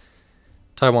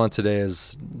 Taiwan today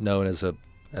is known as a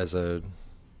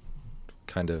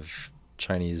kind of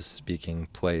Chinese-speaking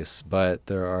place, but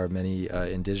there are many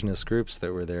indigenous groups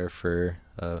that were there for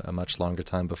a much longer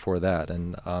time before that,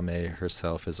 and Ame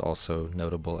herself is also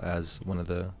notable as one of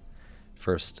the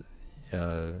first,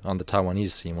 on the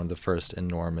Taiwanese scene, one of the first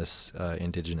enormous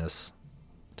indigenous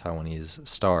Taiwanese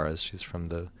stars. She's from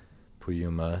the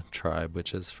Puyuma tribe,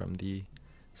 which is from the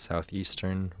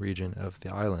southeastern region of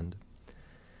the island.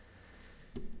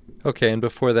 Okay, and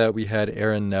before that we had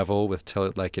Aaron Neville with Tell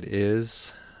It Like It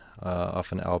Is,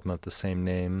 off an album of the same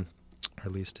name,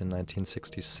 released in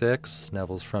 1966.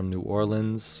 Neville's from New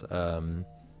Orleans.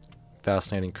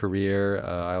 Fascinating career.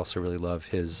 I also really love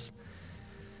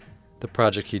the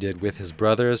project he did with his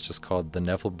brothers, just called the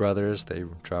Neville Brothers. They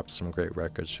dropped some great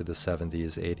records through the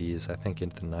 70s, 80s, I think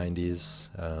into the 90s.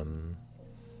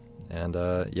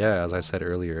 Yeah, as I said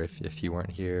earlier, if you weren't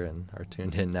here and are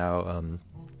tuned in now,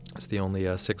 it's the only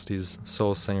 60s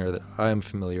soul singer that I'm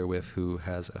familiar with who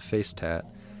has a face tat,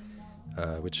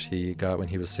 which he got when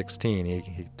he was 16.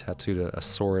 He tattooed a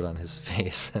sword on his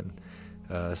face and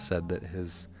said that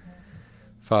his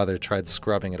father tried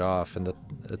scrubbing it off, and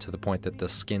to the point that the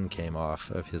skin came off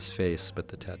of his face, but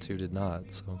the tattoo did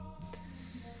not. So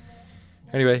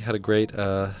anyway, had a great,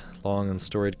 long and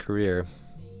storied career.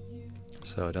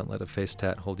 So don't let a face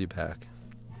tat hold you back.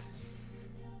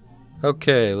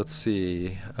 Okay, let's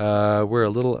see. We're a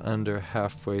little under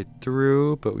halfway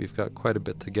through, but we've got quite a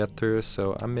bit to get through,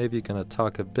 so I'm maybe going to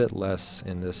talk a bit less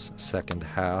in this second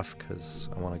half, because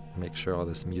I want to make sure all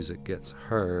this music gets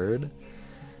heard.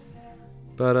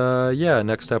 But yeah,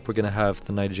 next up we're going to have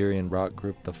the Nigerian rock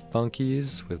group The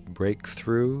Funkies with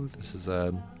Breakthrough. This is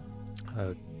a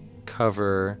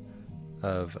cover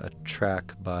of a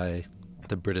track by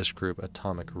the British group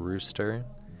Atomic Rooster.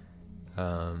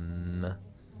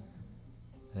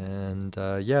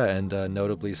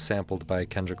 Notably sampled by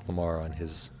Kendrick Lamar on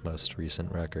his most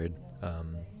recent record.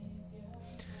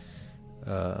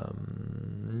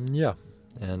 Yeah.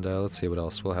 And let's see what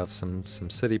else. We'll have some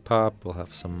city pop. We'll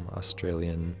have some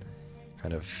Australian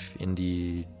kind of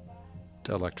indie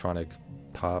electronic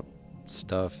pop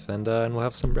stuff. And we'll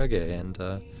have some reggae. And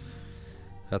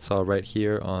that's all right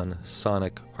here on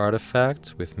Sonic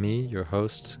Artifact with me, your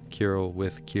host, Kirill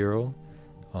with Kirill,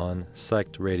 on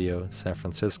Psyched Radio San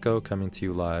Francisco, coming to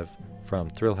you live from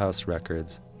Thrill House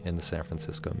Records in the San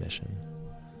Francisco Mission.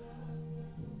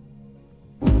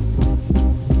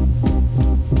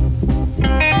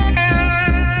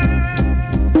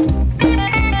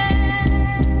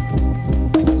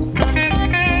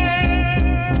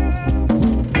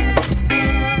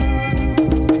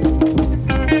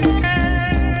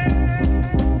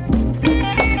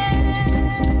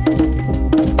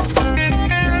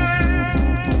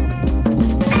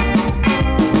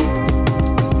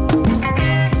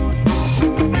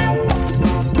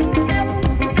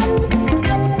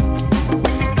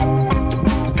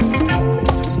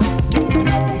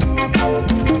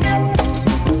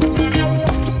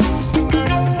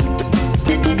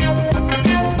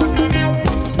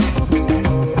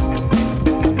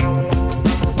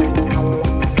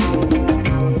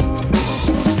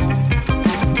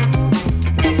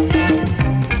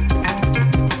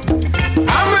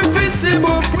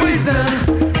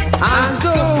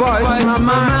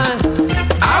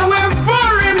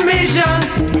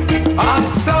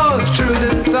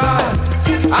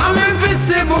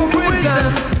 invisible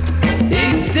prison.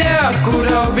 Is there could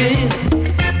have been?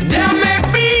 There may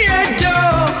be a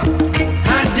door,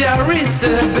 and there is a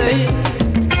bay.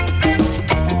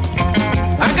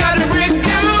 I gotta break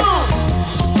down.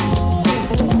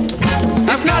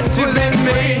 It's not too late,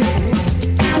 me.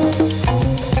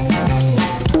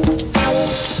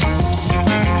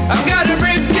 I've got to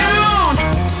break down.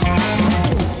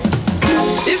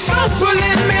 It's not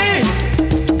pulling me.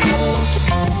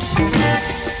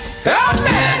 Help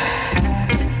me.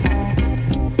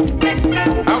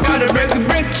 I've got to break a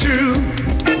breakthrough.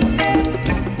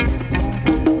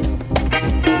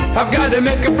 I've got to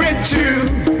make a breakthrough.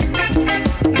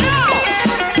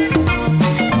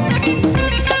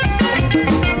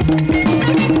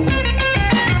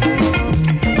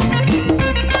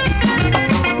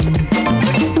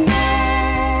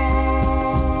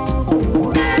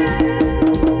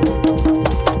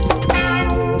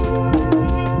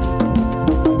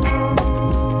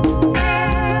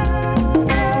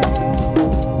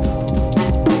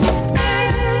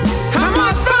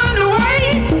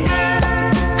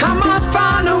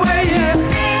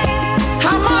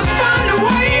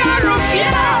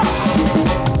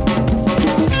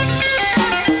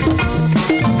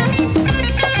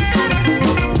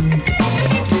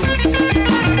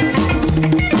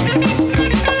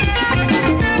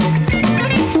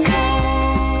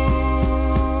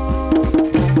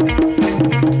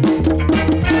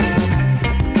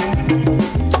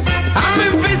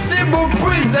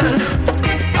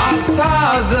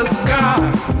 The sky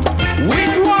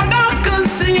with what I can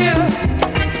see,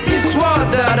 it's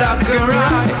what that I can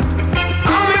write.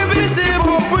 I'm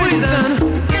invisible prison.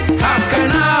 How can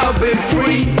I be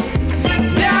free?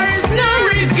 There is no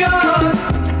regard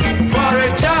for a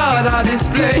child I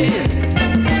display.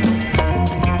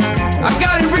 I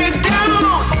gotta break down.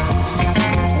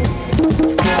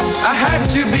 I had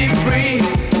to be free.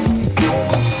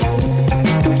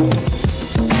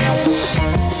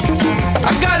 I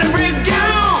gotta break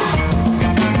down.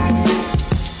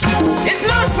 It's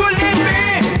not pulling me.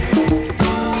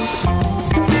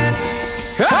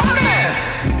 Help me.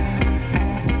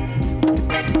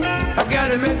 I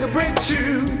gotta make a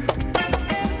breakthrough.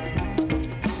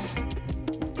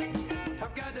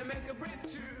 I've got to make a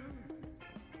breakthrough.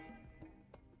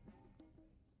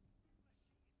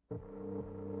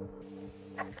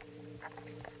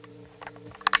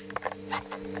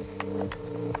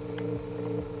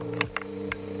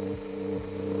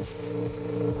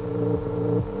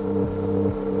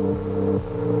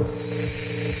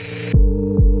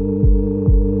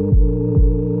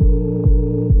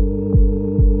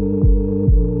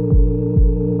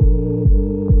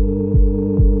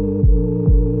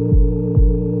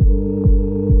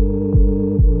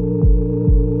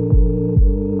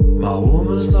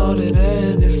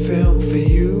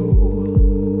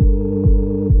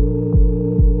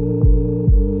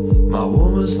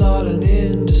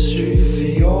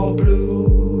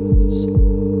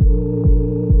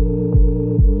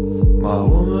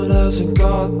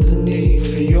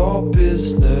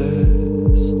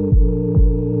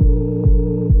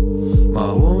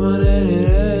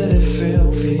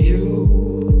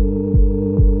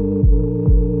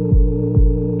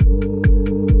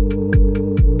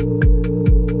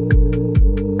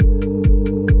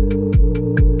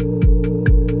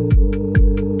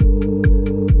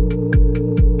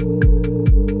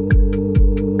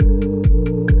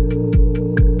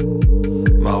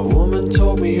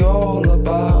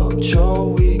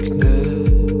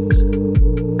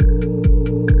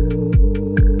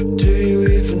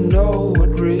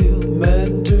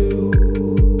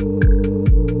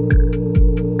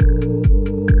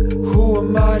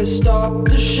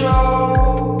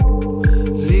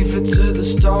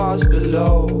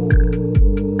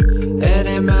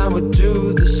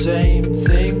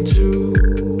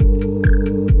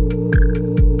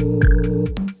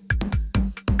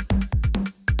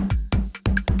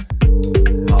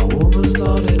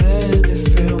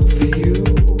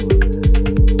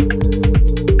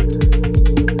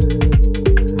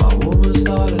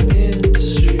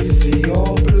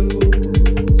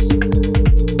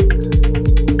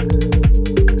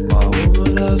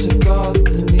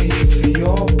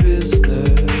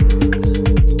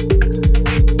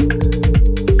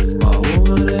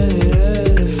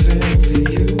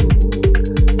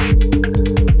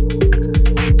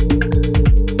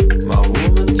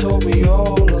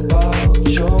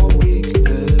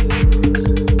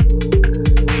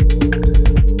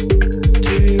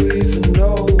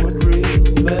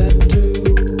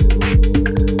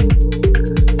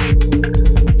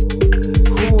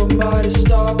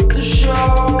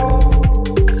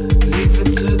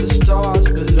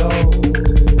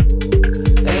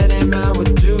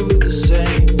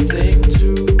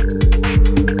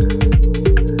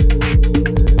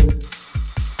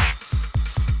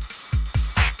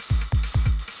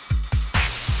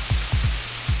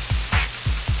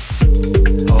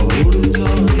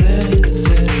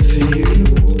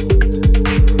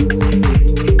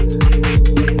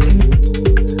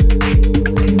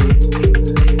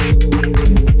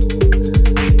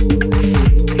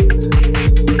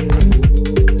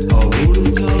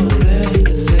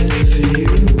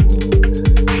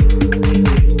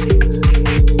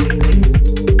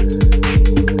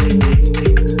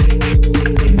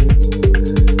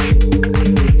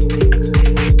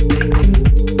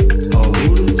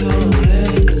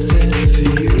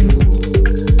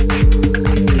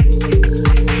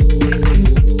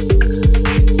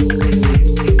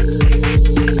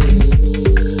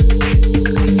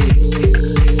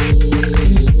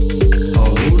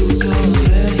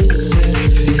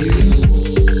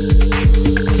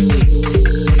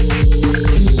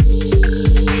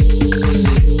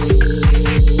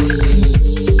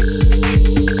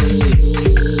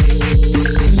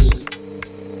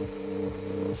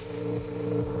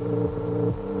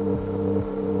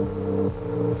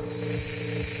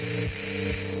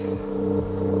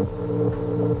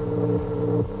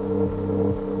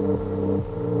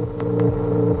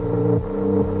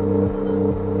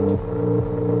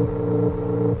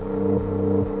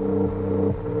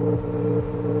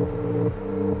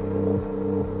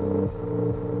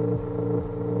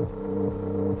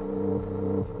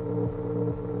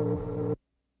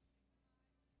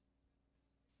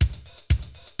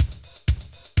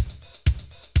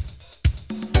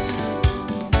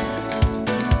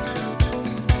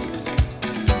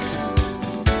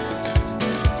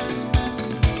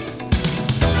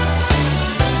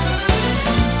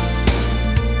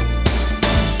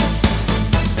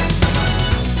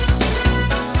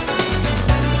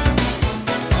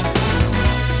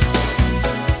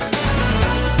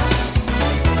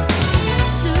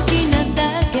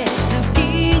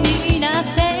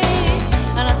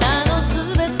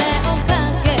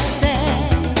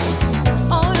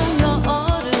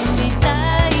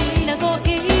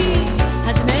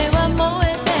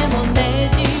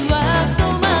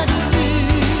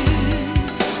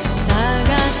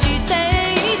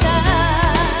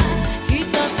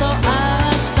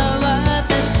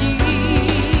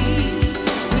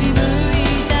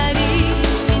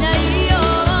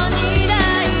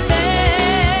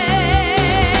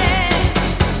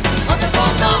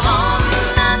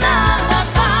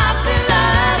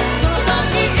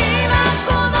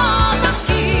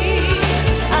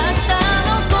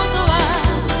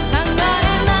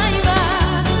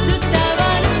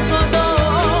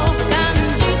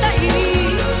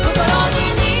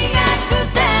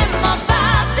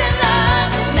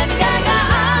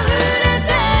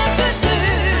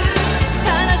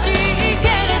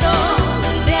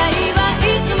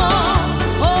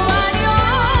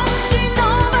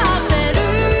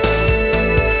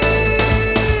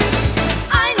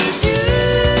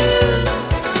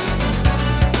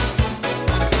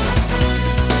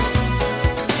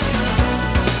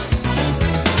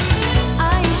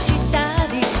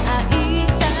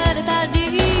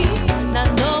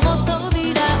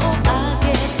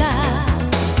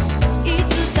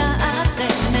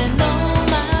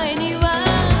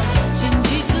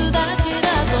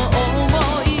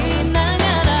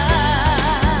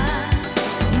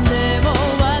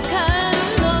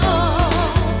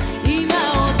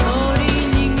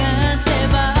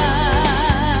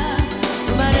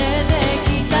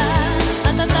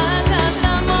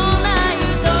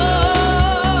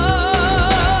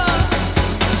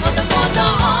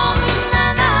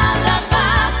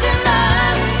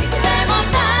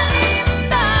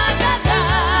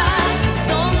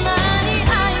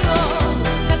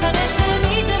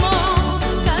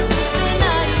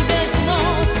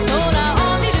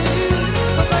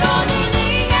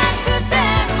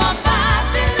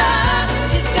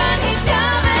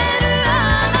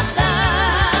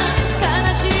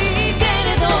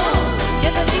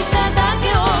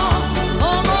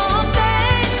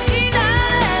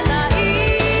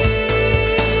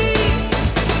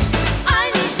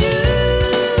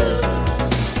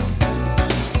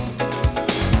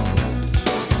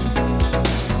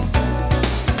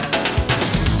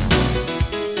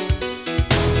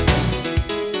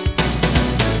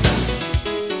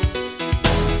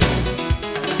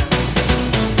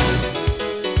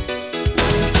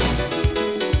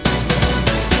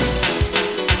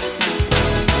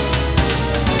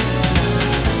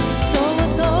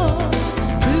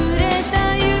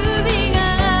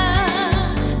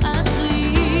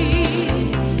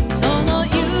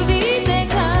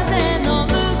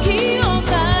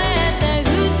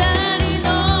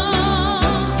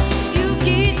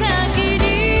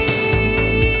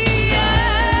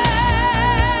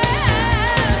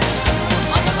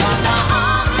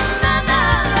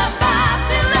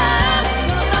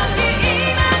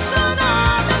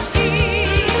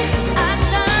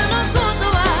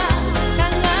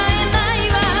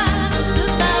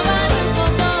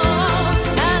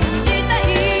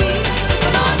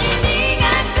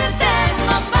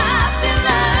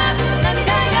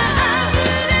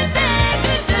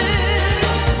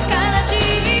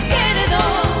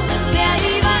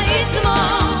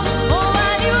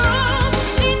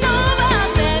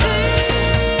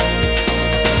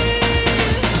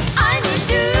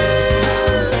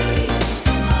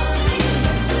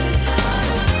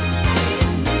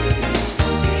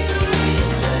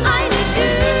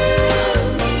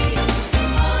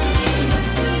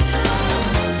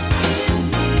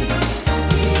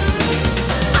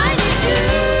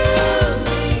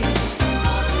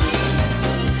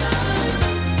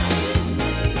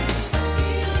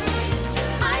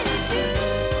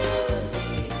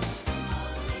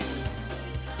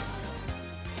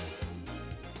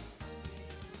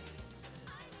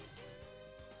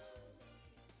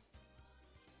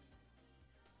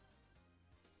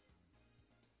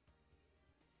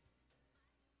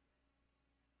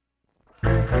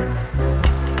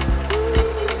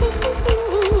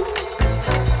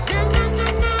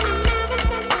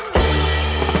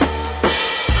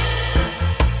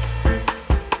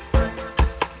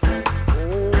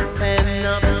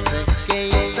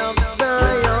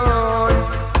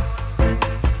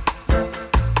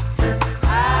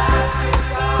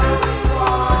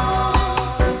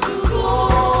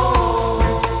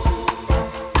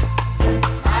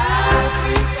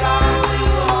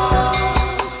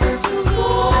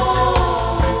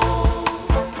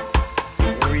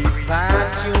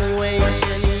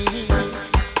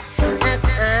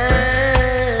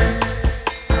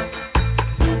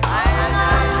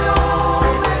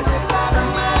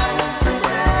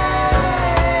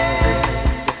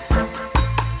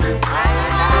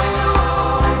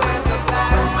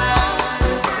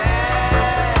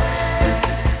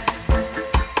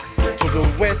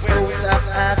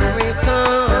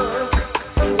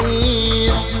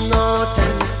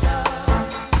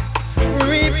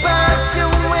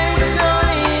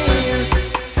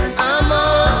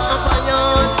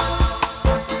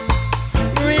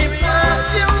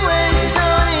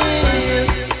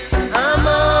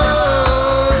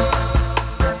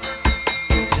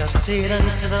 Satan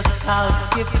to the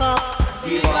south, give up.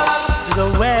 To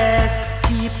the west,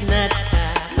 keep not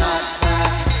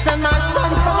back. Send my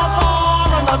son from afar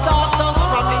and my daughters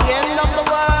from the end of the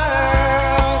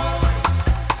world.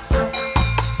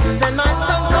 Send my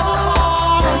son from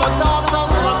afar and my daughters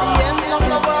from the end of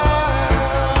the world.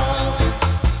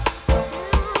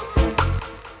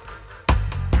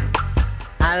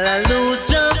 Hallelujah.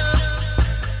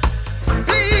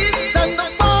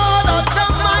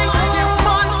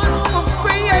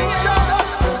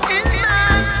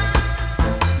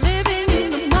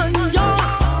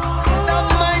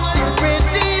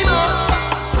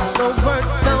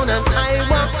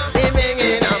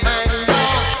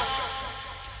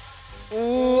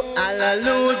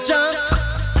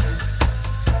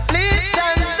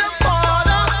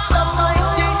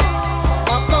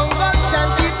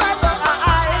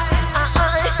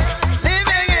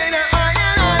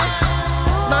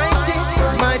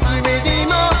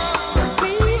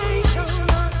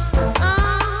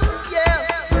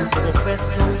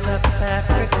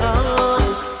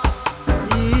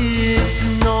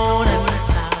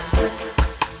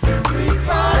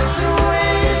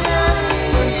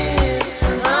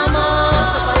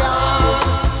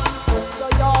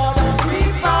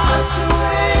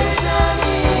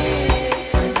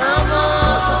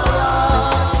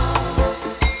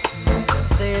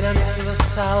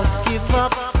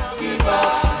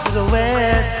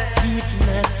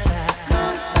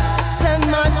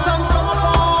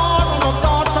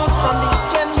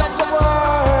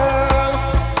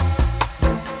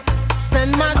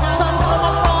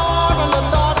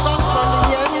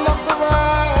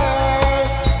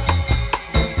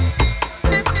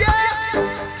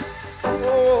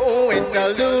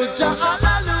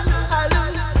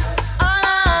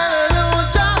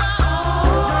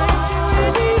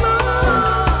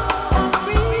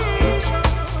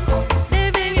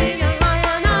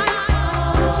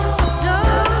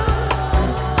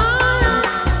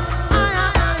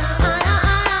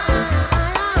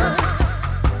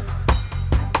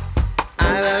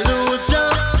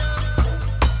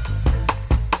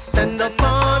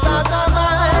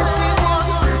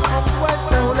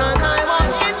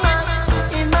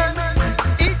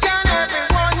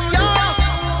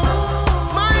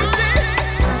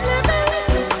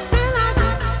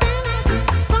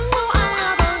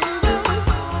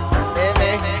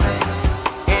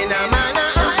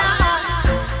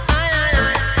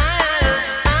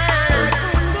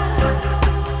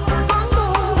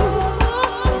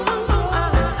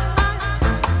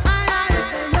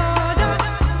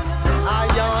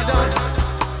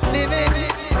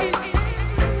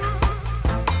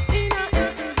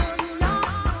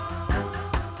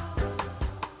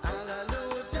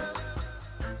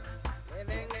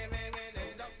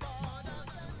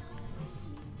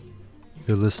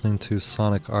 You're listening to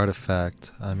Sonic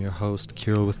Artifact. I'm your host,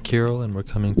 Kirill with Kirill, and we're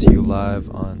coming to you live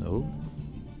on... Oh,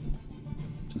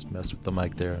 just messed with the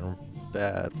mic there in a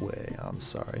bad way. I'm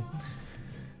sorry.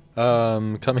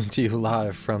 Coming to you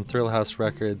live from Thrill House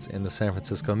Records in the San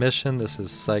Francisco Mission. This is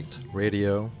Psyched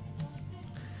Radio.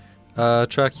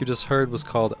 Track you just heard was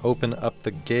called Open Up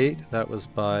the Gate. That was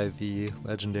by the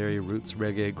legendary roots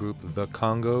reggae group The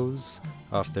Congos,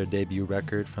 off their debut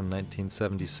record from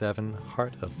 1977,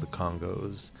 Heart of the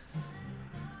Congos.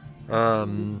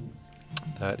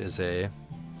 That is a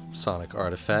sonic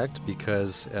artifact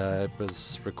because it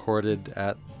was recorded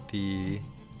at the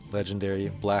legendary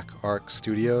Black Ark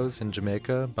Studios in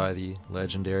Jamaica by the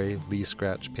legendary Lee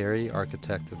Scratch Perry,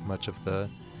 architect of much of the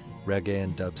reggae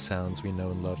and dub sounds we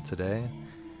know and love today.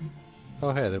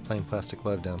 Oh hey, they're playing Plastic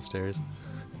Love downstairs.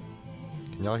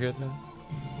 Can y'all hear that?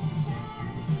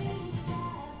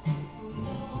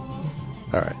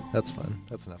 Alright, that's fun.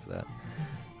 That's enough of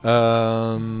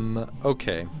that.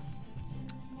 Okay.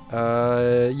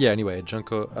 Anyway,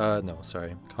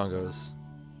 Congos.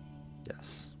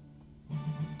 Yes.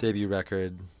 Debut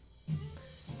record.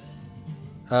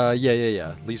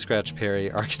 Lee Scratch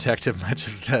Perry, architect of much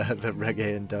of the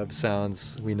reggae and dub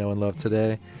sounds we know and love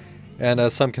today.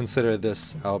 And some consider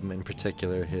this album in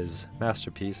particular his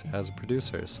masterpiece as a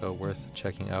producer, so worth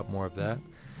checking out more of that.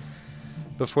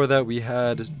 Before that, we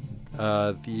had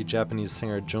the Japanese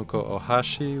singer Junko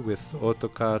Ohashi with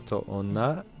Otoka to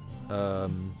Onna.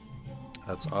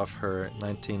 That's off her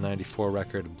 1994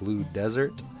 record Blue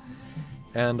Desert.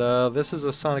 And this is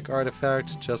a sonic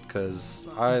artifact just because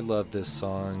I love this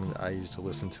song. I used to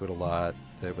listen to it a lot.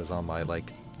 It was on my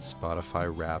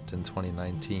Spotify Wrapped in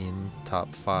 2019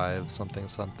 top 5 something.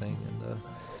 And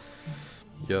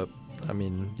yep. I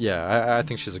mean, yeah, I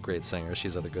think she's a great singer.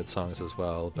 She's other good songs as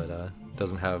well, but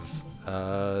doesn't have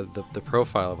the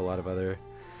profile of a lot of other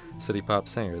city pop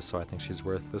singers, so I think she's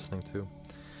worth listening to.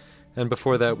 And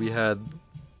before that, we had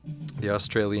the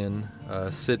Australian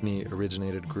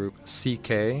Sydney-originated group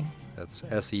CK, that's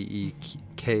Seekae,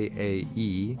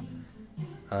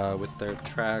 with their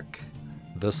track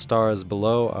The Stars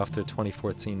Below off their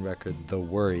 2014 record The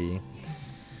Worry.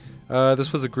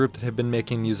 This was a group that had been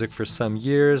making music for some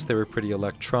years. They were pretty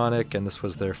electronic, and this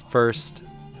was their first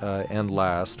and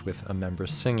last with a member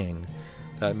singing.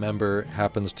 That member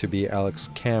happens to be Alex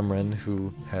Cameron,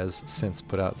 who has since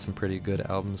put out some pretty good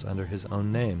albums under his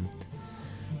own name.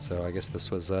 So I guess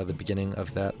this was the beginning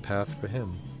of that path for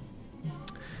him.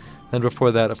 And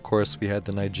before that, of course, we had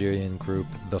the Nigerian group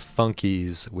The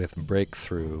Funkies with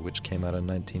Breakthrough, which came out in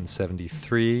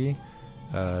 1973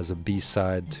 as a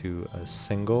B-side to a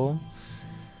single.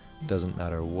 Doesn't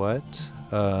matter what.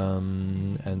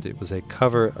 And it was a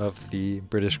cover of the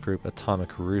British group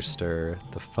Atomic Rooster.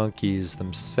 The Funkies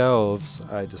themselves,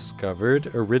 I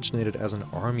discovered, originated as an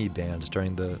army band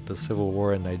during the Civil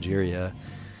War in Nigeria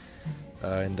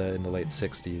in the late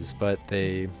 60s, but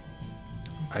they,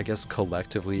 I guess,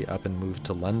 collectively up and moved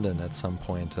to London at some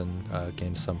point and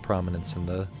gained some prominence in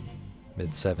the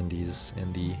mid-70s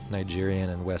in the Nigerian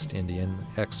and West Indian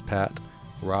expat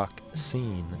rock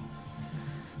scene.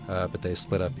 But they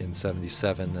split up in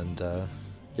 77 and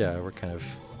were kind of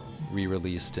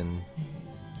re-released in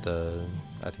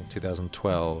I think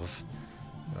 2012.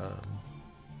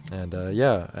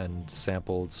 And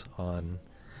sampled on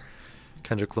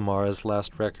Kendrick Lamar's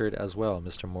last record as well,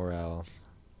 Mr. Morale.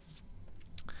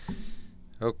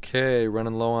 Okay,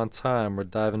 running low on time. We're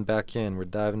diving back in.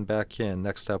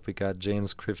 Next up, we got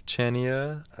James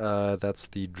Krivchenia. That's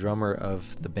the drummer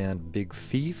of the band Big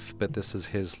Thief, but this is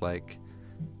his,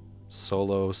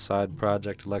 solo side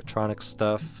project electronic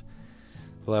stuff.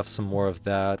 We'll have some more of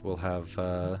that. We'll have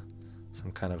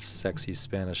some kind of sexy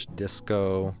Spanish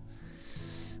disco,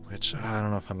 which I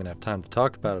don't know if I'm gonna have time to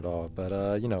talk about it all, but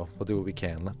we'll do what we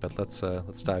can. But let's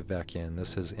dive back in.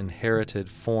 This is Inherited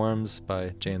Forms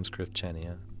by James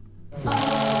Krivchenia.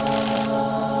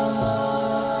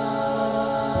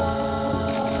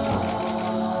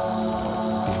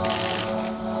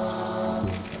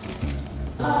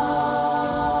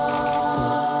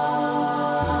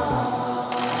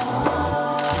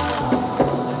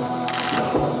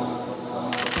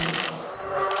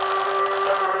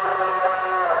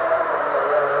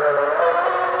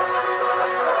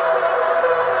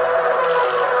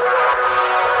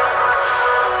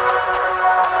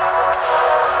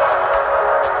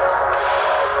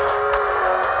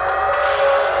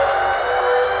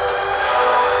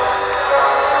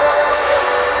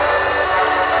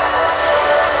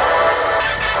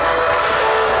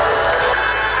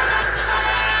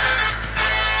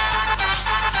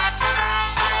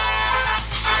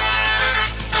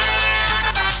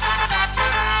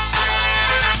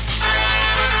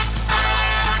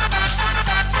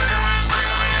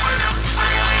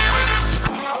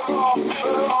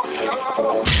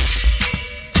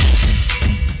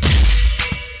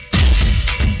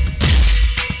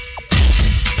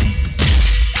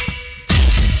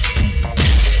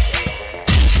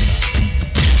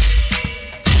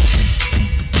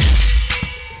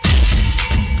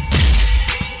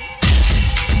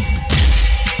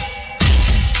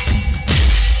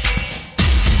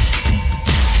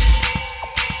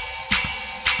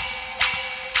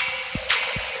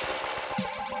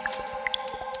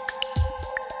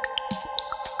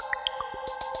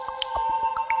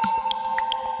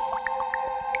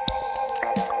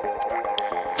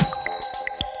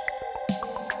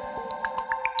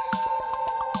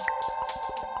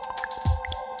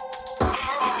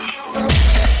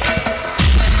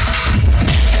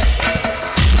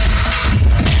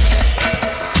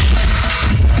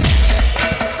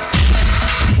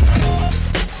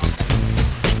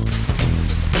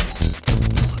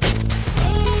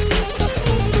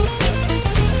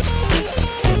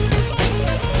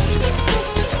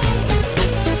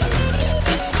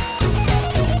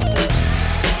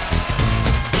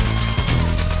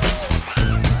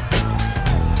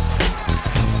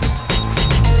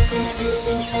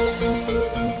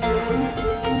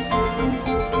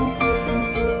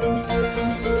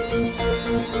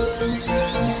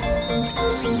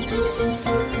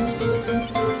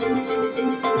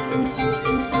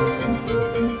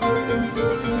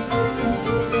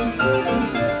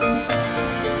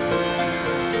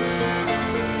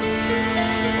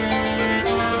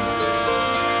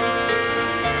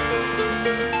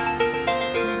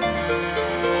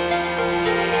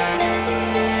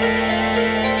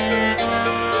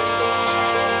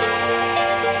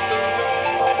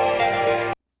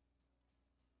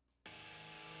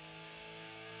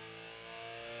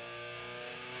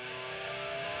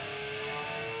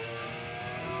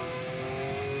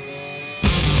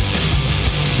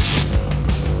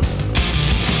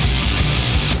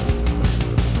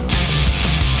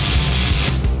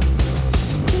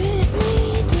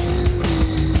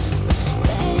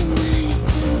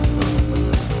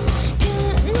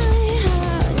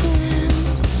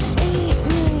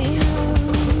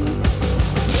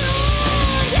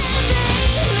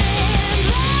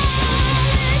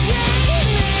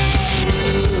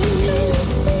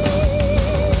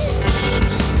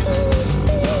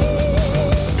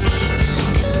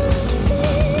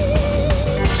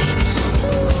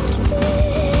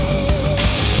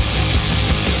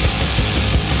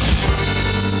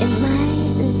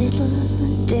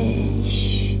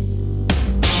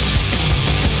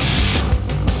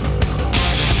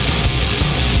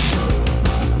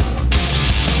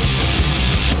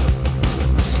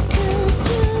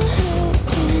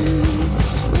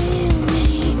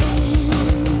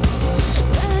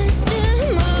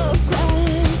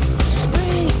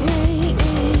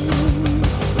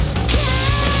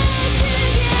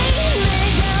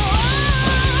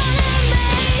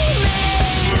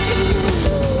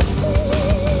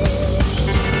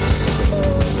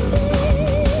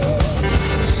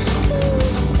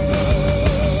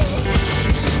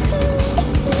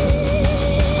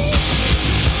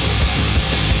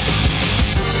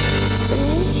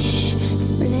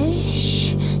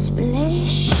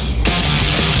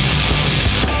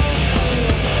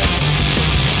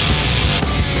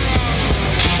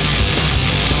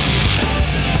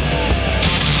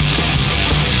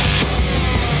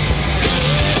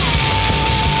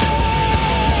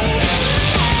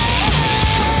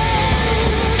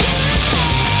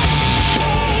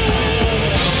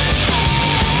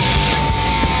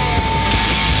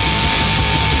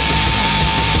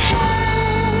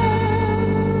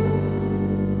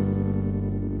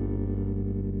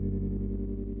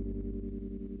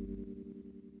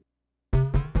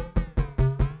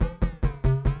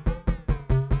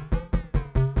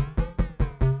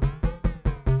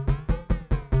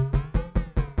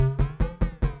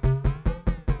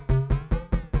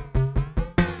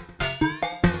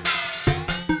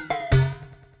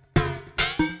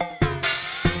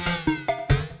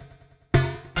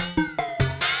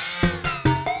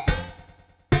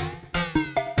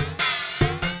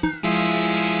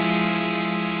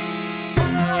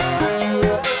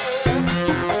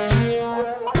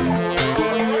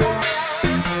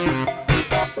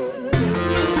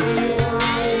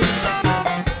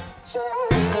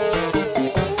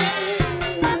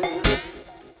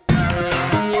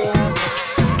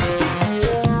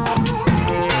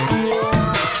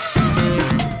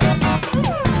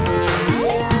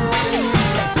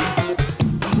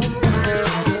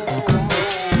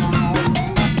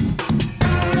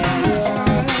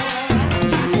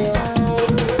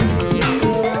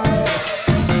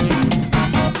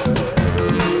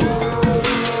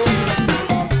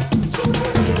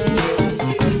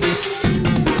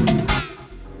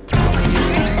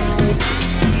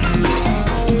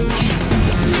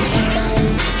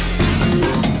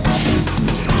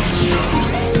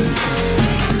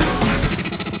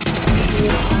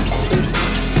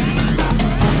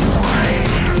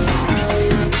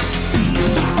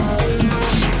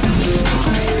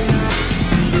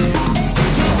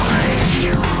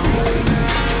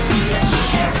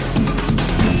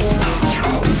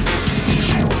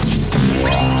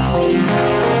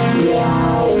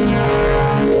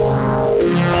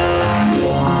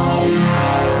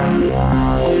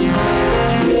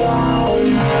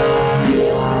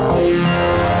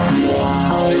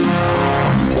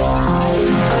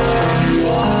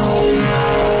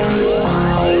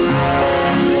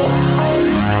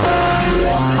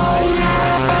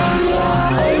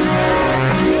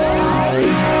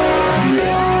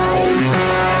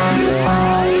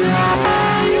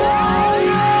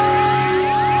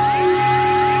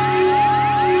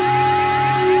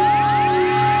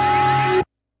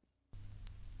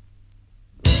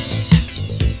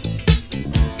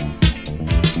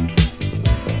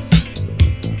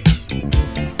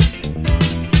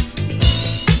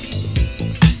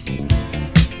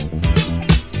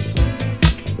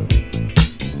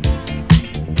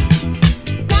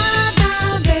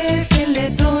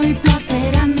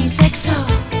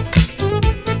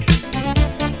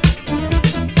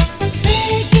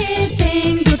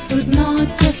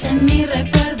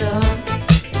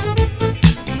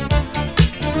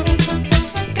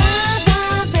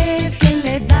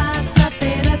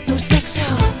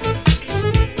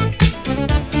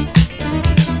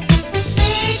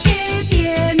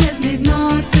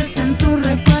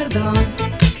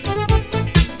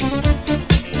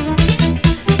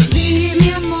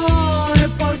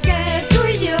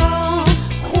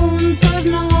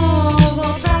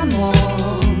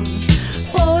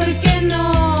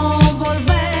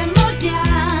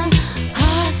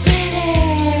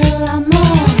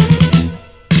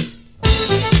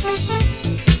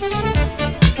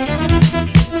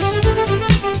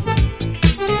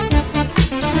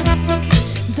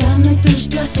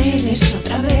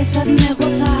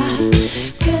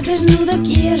 desnuda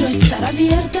quiero estar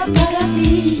abierta para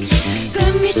ti.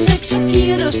 Con mi sexo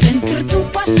quiero sentir tu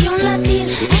pasión latir,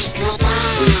 explotar.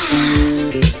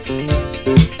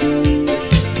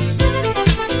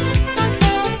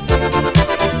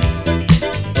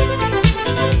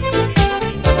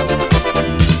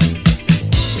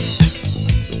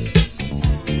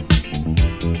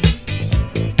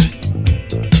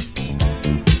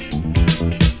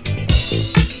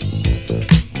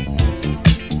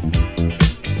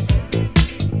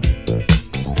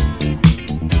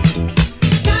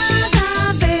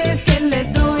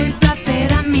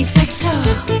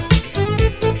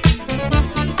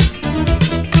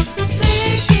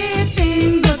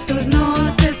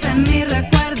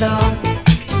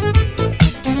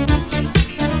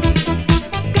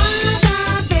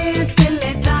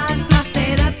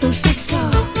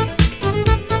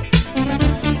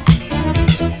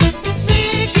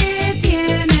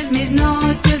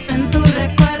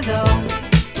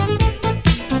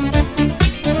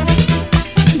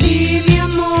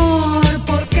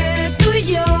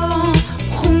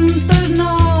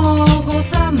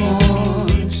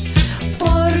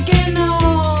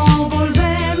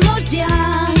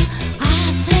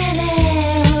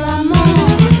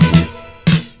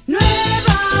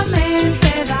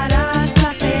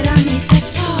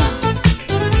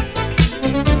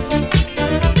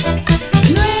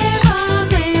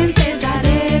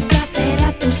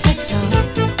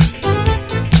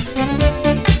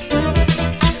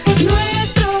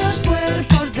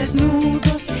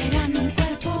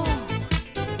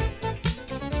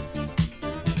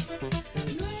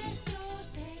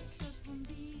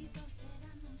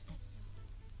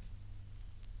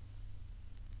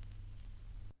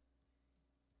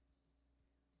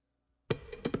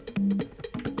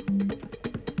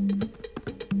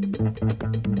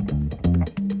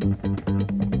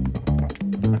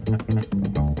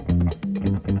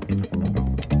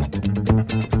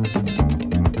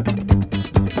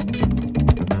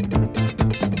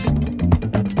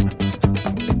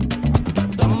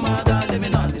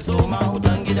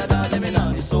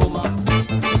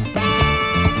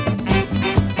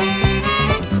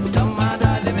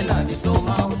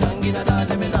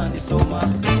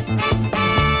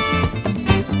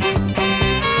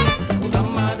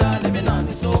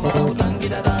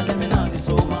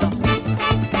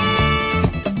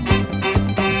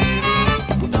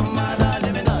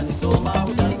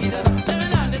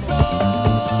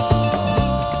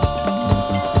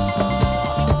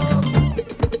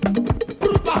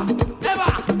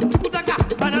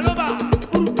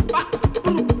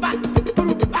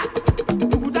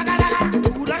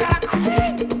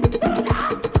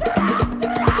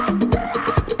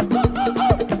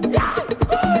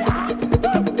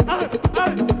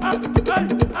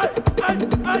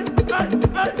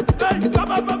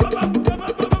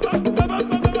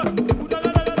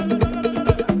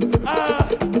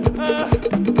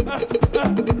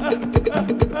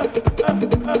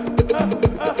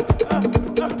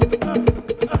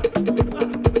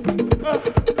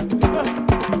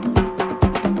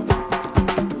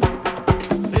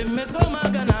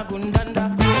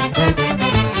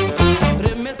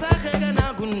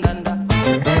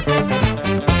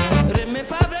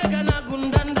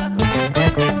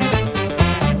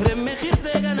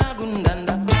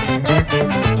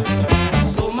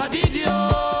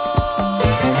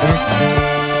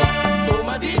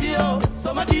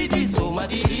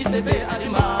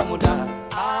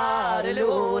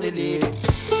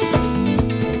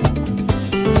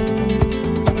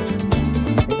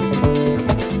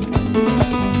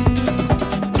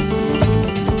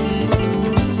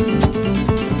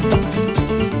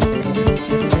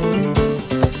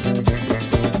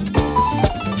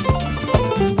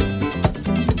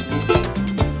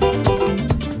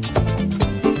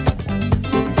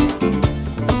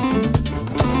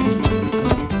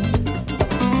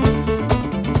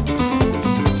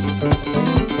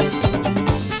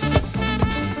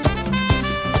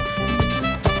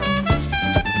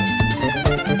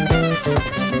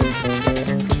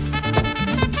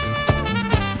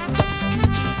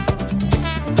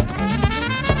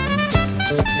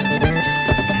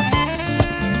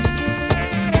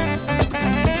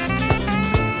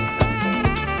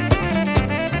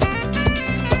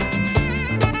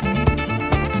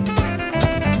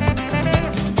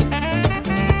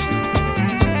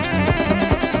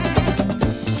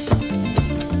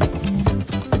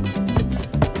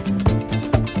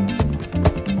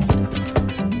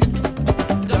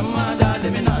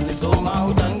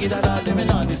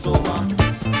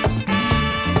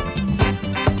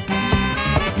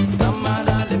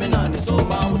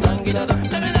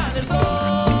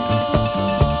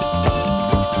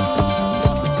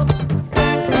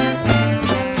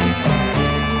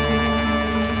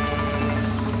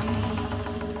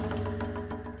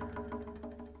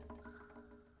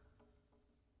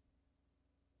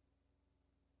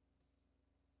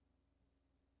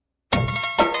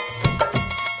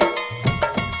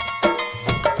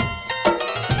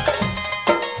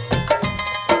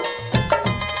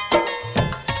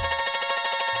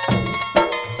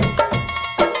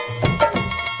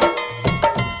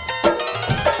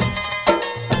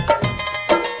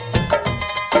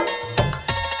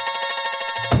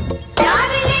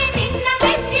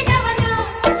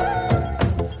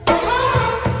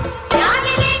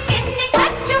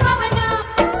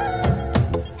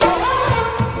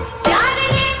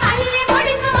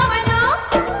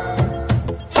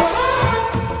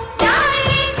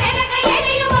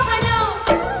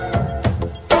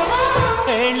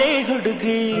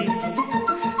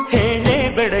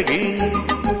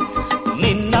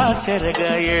 ಸೆರಗ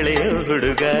ಎಳೆಯೋ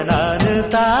ಹುಡುಗ ನಾನು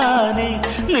ತಾನೆ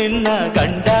ನಿನ್ನ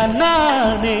ಗಂಡ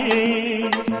ನಾನೇ.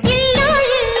 ಇಲ್ಲ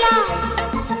ಇಲ್ಲ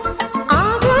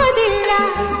ಆಗೋದಿಲ್ಲ,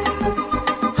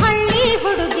 ಹಳ್ಳಿ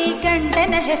ಹುಡುಗಿ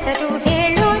ಗಂಡನ ಹೆಸರು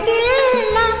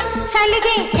ಹೇಳೋದಿಲ್ಲ,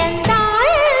 ಸಲಿಗೆ ಚಂದ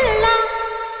ಇಲ್ಲ.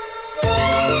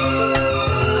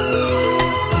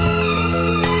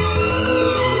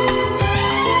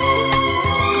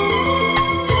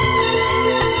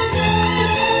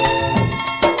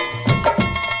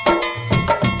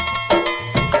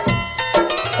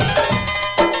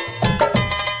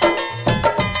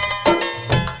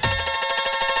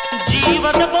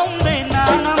 ಜೀವದ ಬೊಂಬೆ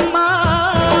ನಾನಮ್ಮ,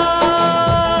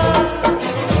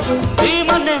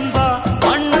 ಭೀಮನೆಂಬ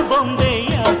ಮಣ್ಣು ಬೊಂಬೆ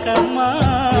ಯಾಕಮ್ಮ.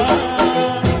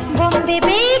 ಬೊಂಬೆ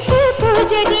ಬೇಕು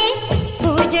ಪೂಜೆಗೆ,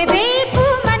 ಪೂಜೆ ಬೇಕು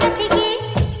ಮನಸ್ಸಿಗೆ,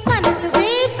 ಮನಸ್ಸು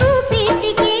ಬೇಕು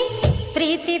ಪ್ರೀತಿಗೆ,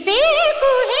 ಪ್ರೀತಿ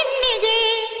ಬೇಕು ಹೆಣ್ಣಿಗೆ.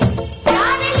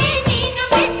 ಯಾರಲ್ಲೇ ನೀನು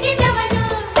ಮೆಚ್ಚಿದವನು,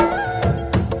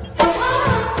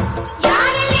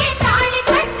 ಯಾರಲ್ಲೇ ತಾಳಿ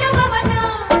ಕಟ್ಟುವವನು,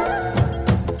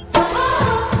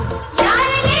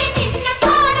 ಯಾರಲ್ಲೇ ನಿನ್ನ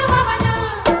ಕಾಡುವವನು,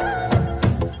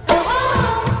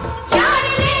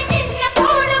 ಯಾರಲ್ಲೇ ನಿನ್ನ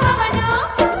ಕೂಡುವವನು.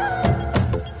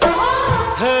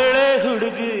 ಹೇಳೆ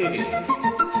ಹುಡುಗಿ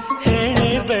ಹೇಳೆ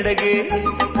ಬೆಡಗೆ,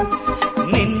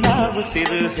 ನಿನ್ನ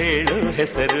ಉಸಿರು ಹೇಳು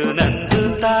ಹೆಸರು ನಂದು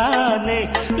ತಾನೆ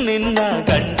ನಿನ್ನ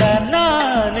ಗಂಡ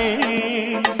ನಾನೇ.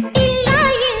 ಇಲ್ಲ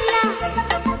ಇಲ್ಲ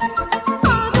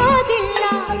ಆಗೋದಿಲ್ಲ,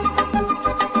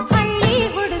 ಹಳ್ಳಿ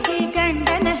ಹುಡುಗಿ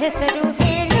ಗಂಡನ ಹೆಸರು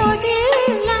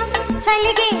ಹೇಳೋದಿಲ್ಲ,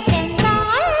 ಸಲಿಗೆ ಚಂದ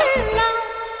ಇಲ್ಲ.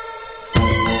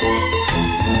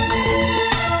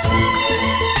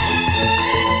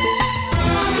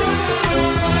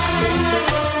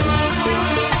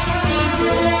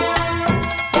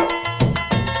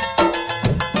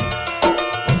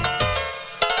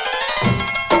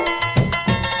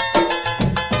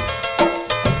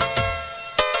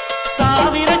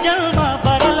 ಸಾವಿರ ಜನ್ಮ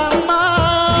ಬರಲಮ್ಮ,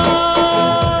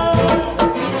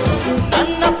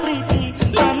 ನನ್ನ ಪ್ರೀತಿ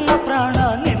ನನ್ನ ಪ್ರಾಣ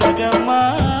ನಿನಗಮ್ಮ.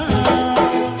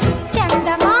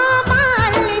 ಚಂದಮಾಮ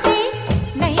ಅಲ್ಲಿದೆ,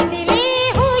 ನೈದಿಲೆ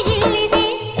ಹೂ ಇಲ್ಲಿದೆ,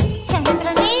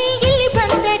 ಚಂದ್ರನೇ ಇಲ್ಲಿ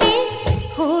ಬಂದರೆ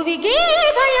ಹೂವಿಗೆ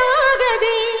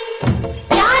ಭಯವಾಗದೆ.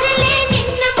 ಯಾರಲ್ಲೇ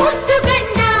ನಿನ್ನ ಮುದ್ದು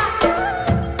ಗಂಡ,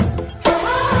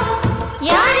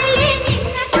 ಯಾರಲ್ಲೇ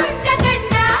ನಿನ್ನ ದೊಡ್ಡ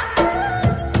ಗಂಡ,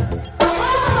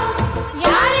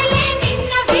 ಯಾರಲ್ಲೇ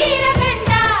ನಿನ್ನ ವೀರ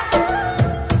ಗಂಡ,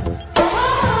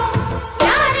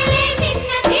 ಯಾರಲ್ಲೇ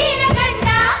ನಿನ್ನ ಧೀರ ಗಂಡ.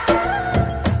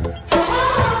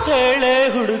 ಹೇಳೆ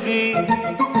ಹುಡುಗಿ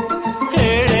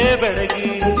ಹೇಳೆ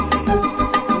ಬೆಡಗಿ,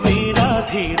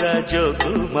 ವೀರಾಧೀರ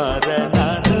ಜೋಕುಮಾರ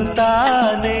ನಾನು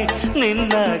ತಾನೆ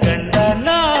ನಿನ್ನ ಗಂಡ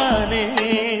ನಾನೇ.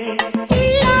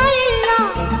 ಇಲ್ಲ ಇಲ್ಲ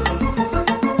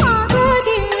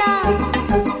ಆಗೋದಿಲ್ಲ,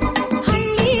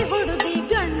 ಹಳ್ಳಿ ಹುಡುಗಿ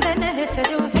ಗಂಡನ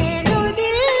ಹೆಸರು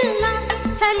ಹೇಳೋದಿಲ್ಲ,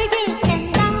 ಸಲಿಗೆ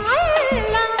ಚಂದ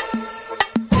ಇಲ್ಲ.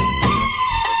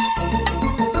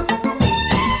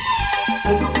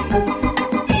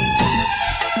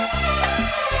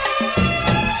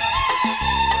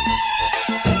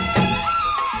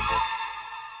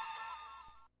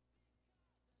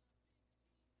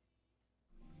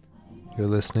 You're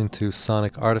listening to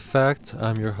Sonic Artifact.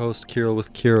 I'm your host, Kirill with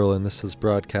Kirill, and this is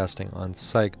broadcasting on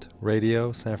Psyched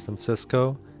Radio, San Francisco,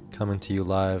 coming to you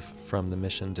live from the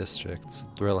Mission District's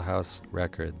Thrill House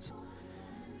Records.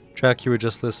 Track you were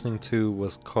just listening to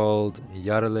was called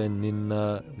Yarle Ninna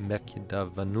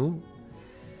Mekidavanu.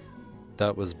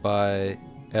 That was by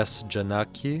S.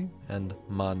 Janaki and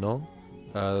Mano.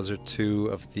 Those are two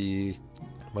of the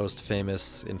most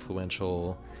famous, influential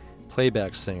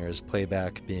playback singers,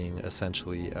 playback being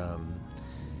essentially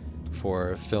for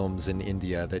films in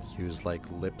India that use like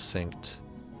lip-synced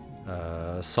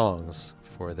songs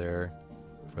for their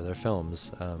films.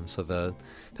 So the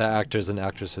actors and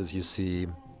actresses you see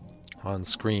on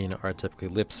screen are typically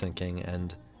lip-syncing, and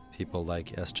people like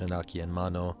S. Janaki and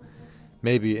Mano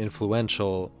may be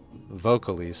influential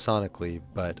vocally, sonically,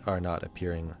 but are not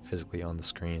appearing physically on the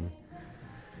screen.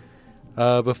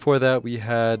 Before that, we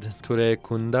had Ture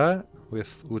Kunda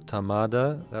with Utamada.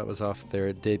 That was off their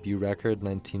debut record,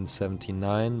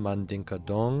 1979, Mandinka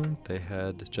Dong. They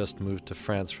had just moved to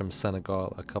France from Senegal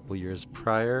a couple years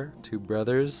prior, two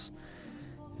brothers.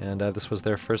 And this was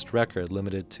their first record,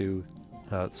 limited to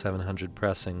about 700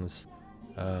 pressings.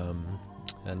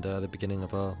 And the beginning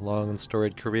of a long and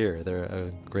storied career. They're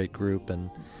a great group, and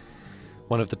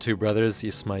one of the two brothers,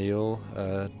 Ismail,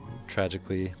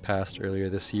 tragically passed earlier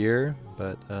this year,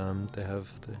 but they have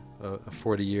a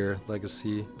 40-year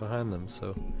legacy behind them, so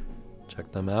check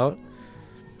them out.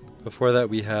 Before that,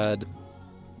 we had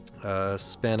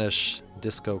Spanish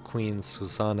disco queen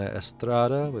Susana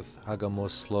Estrada with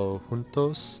Hagámoslo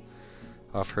Juntos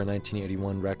off her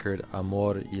 1981 record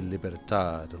Amor y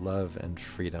Libertad, Love and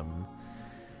Freedom.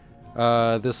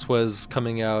 This was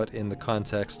coming out in the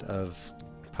context of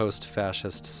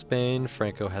post-fascist Spain,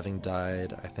 Franco having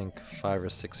died, I think, 5 or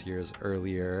 6 years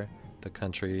earlier, the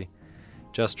country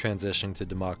just transitioning to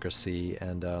democracy,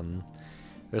 and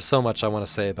there's so much I want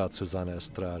to say about Susana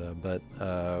Estrada, but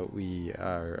we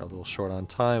are a little short on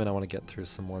time, and I want to get through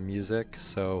some more music,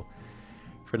 so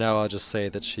for now I'll just say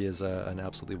that she is an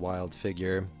absolutely wild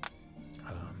figure,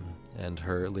 and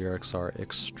her lyrics are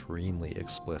extremely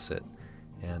explicit,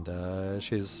 and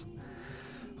she's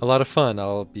a lot of fun.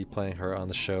 I'll be playing her on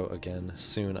the show again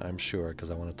soon, I'm sure, because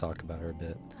I want to talk about her a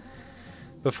bit.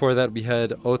 Before that, we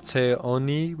had Ote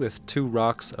Oni with Two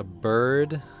Rocks a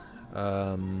Bird,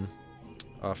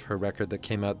 off her record that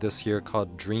came out this year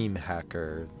called Dream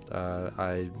Hacker.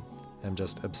 I am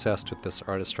just obsessed with this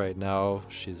artist right now.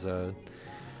 She's a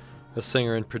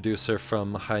singer and producer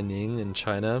from Haining in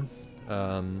China,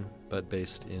 but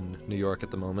based in New York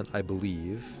at the moment, I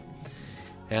believe.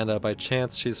 And by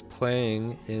chance, she's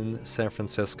playing in San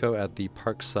Francisco at the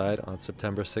Parkside on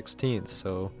September 16th.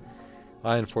 So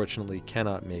I unfortunately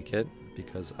cannot make it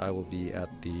because I will be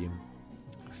at the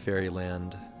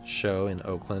Fairyland show in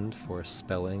Oakland for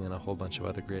Spelling and a whole bunch of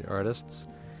other great artists.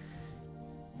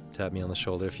 Tap me on the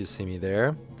shoulder if you see me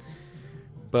there.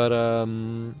 But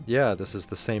yeah, this is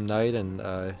the same night, and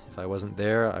if I wasn't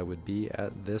there, I would be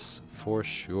at this for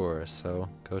sure. So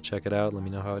go check it out. Let me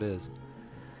know how it is.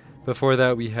 Before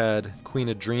that, we had Queen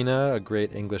Adrena, a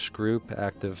great English group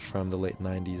active from the late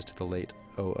 90s to the late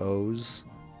 00s.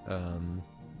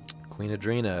 Queen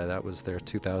Adrena, that was their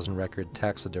 2000 record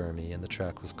Taxidermy, and the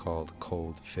track was called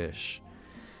Cold Fish.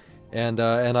 And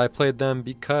I played them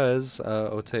because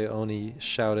Ote Oni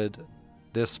shouted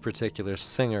this particular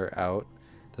singer out,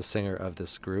 the singer of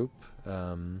this group,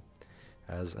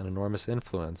 as an enormous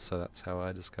influence, so that's how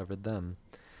I discovered them.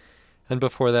 And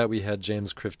before that, we had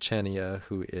James Krivchenia,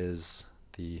 who is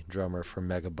the drummer for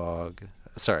Megabog,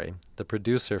 the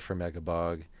producer for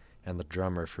Megabog, and the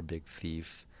drummer for Big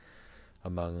Thief,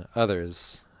 among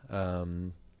others.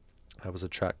 That was a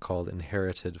track called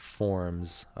Inherited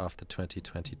Forms off the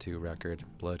 2022 record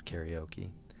Blood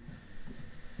Karaoke.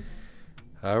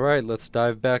 All right, let's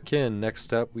dive back in.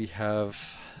 Next up, we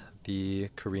have the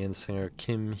Korean singer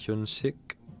Kim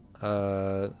Hyun-sik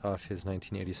off his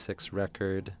 1986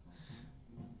 record,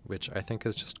 which I think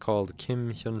is just called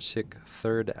Kim Hyun-sik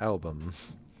Third Album.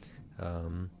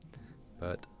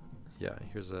 But yeah,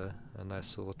 here's a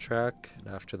nice little track. And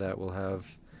after that, we'll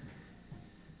have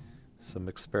some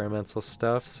experimental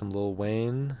stuff, some Lil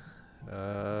Wayne.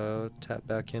 Tap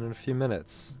back in a few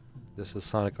minutes. This is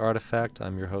Sonic Artifact.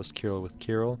 I'm your host, Kirill with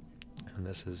Kirill, and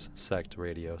this is Psyched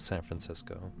Radio San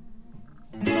Francisco.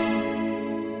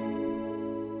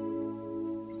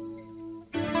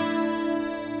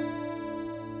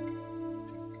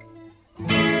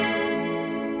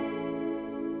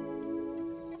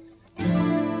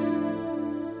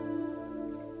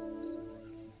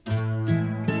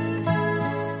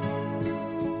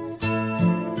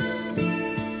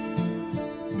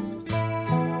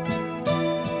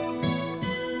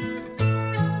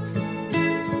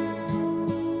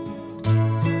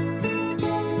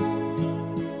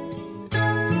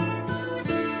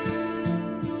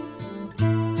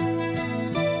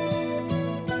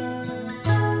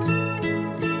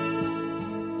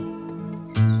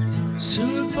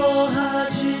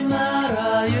 슬퍼하지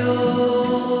말아요.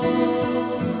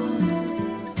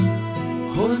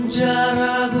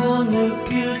 혼자라고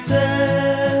느낄 때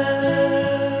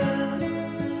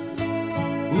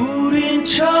우린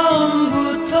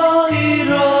처음부터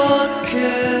이렇게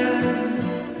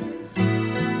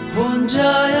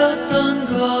혼자였던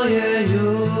거예요.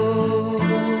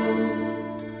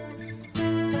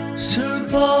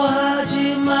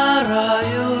 슬퍼하지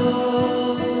말아요.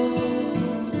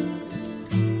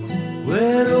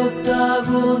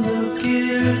 외롭다고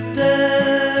느낄 때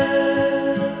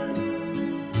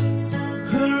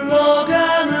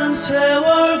흘러가는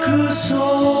세월 그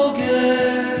속에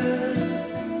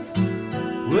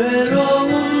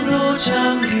외로움도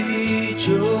잠기죠.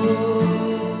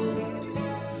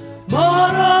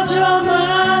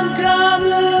 멀어져만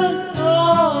가는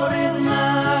어린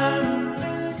날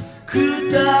그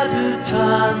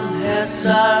따뜻한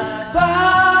햇살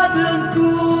받은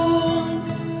꿈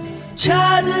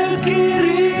찾을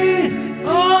길이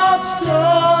없어요.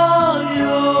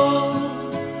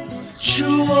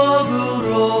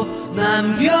 추억으로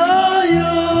남겨요.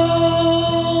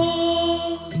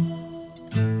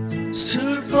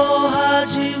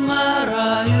 슬퍼하지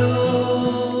말아요.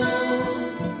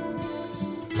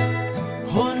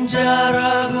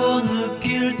 혼자라고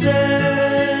느낄 때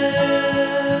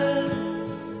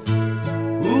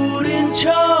우린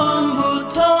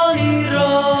처음부터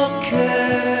이렇게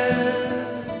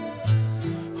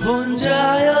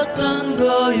혼자였던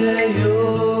거예요.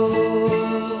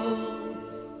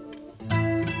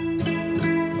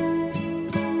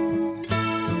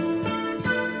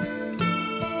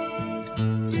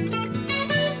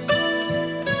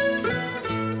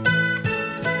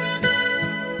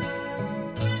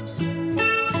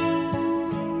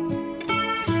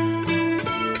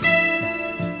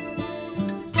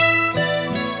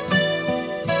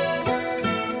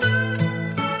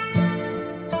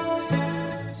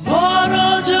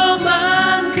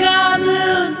 멀어져만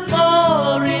가는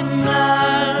어린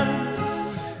날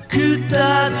그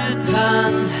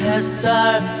따뜻한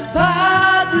햇살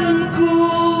받은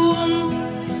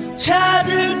꿈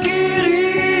찾을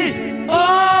길이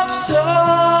없어요.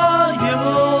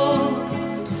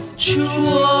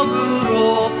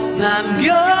 추억으로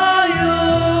남겨요.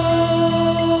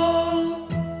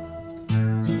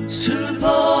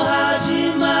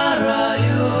 슬퍼하지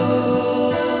말아요.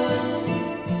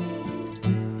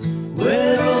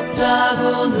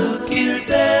 외롭다고 느낄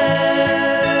때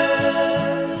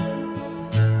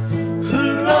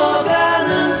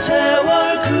흘러가는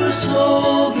세월 그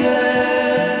속에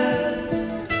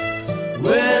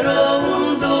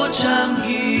외로움도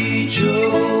잠기죠.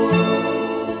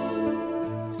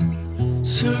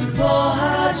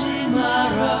 슬퍼하지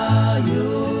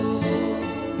말아요.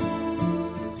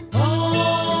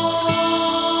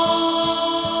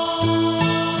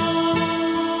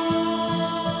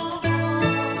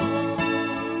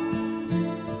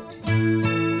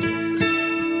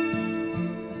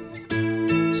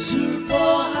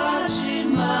 슬퍼하지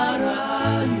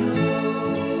말아요.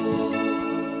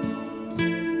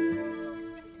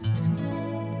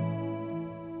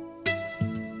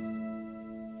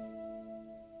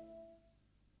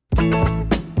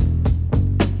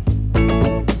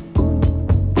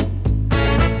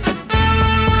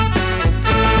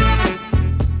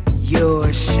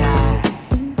 You're shy,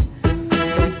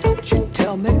 so don't you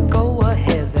tell me go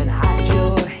ahead and hide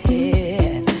your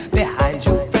head behind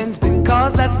your friends,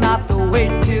 because that's not the way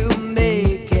to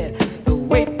make it. The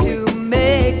way to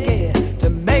make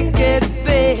it,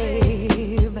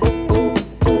 babe.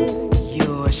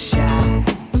 You're shy,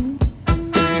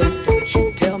 so don't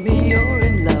you tell me you're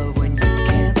in love when you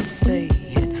can't say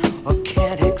it or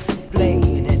can't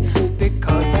explain it,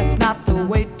 because that's not the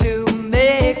way to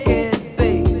make it,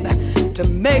 babe. To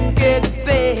make it,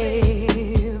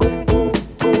 babe.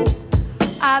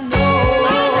 I know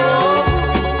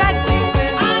that deep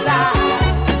inside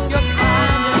you're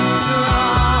kind and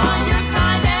strong. You're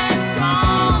kind and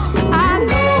strong. I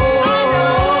know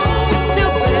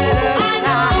till better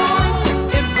times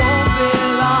it won't be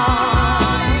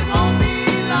long. It won't be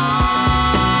long.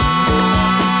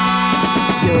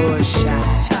 You're shy,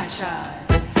 shy, shy.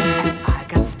 And I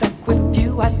got stuck with you.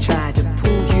 I tried to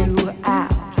pull you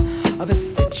out of a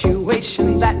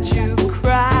situation that you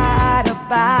cried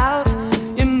about.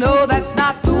 You know that's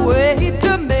not the way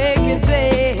to make it,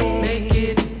 babe. Make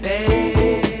it,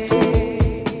 babe.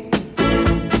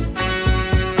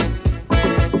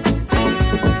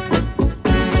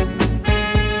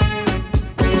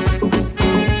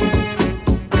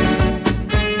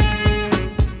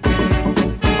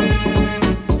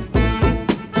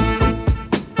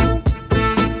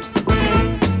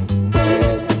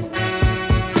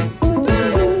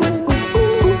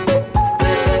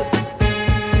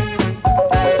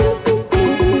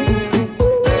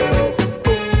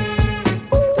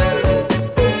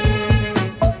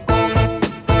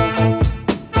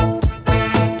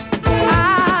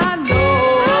 I know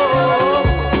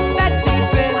that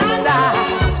deep inside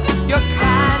you're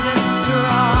kind and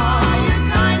strong. You're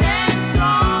kind and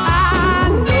strong. I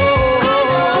know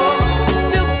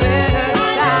till better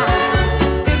times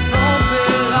it won't be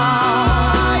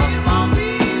long. It won't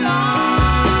be long.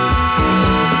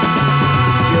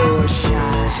 You're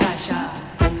shy, shy, shy,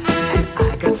 and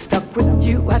I got stuck with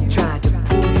you. I tried to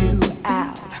pull you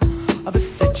out of a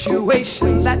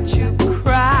situation that you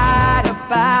cried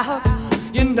about.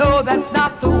 You know that's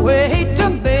not the way to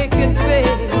make it, babe.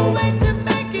 You know that's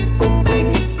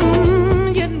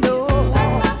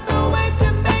not the way to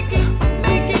make it.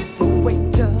 That's not the way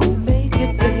to make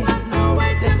it, babe. That's not the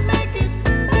way to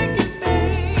make it,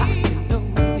 babe. You know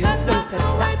that's not the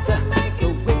way to make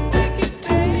it, babe.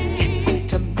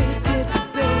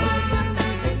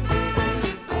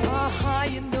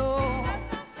 You know.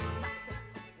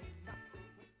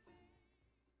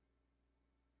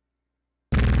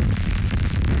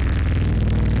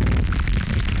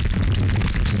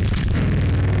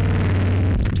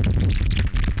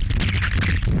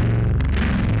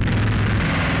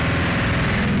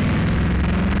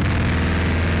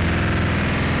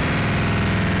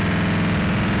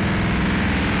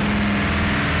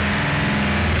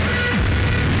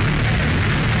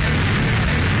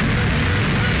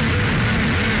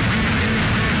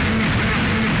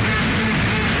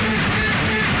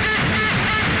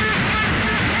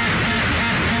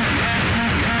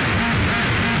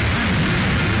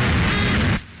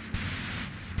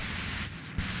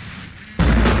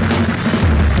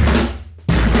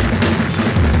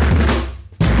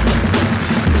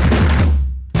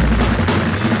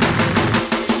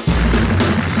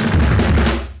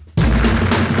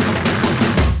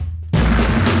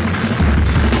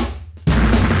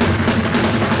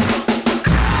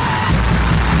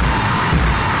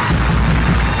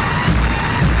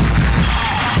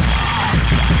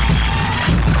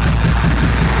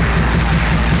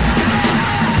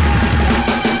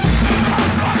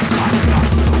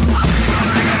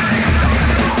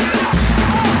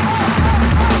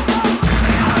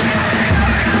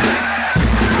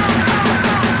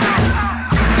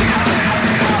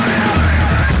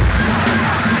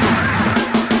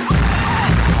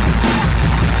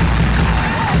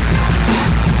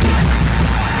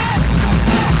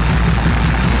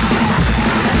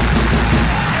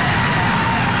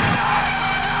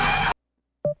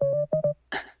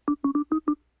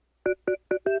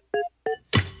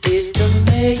 He's the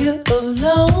mayor of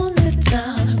Lonely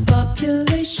Town,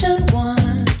 population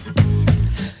 1,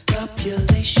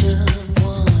 population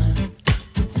 1.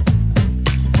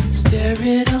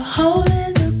 Staring a hole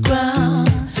in the ground,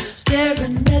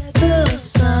 staring at the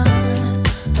sun.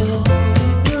 Oh,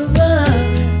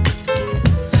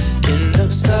 and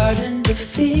I'm starting to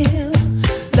feel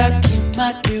like he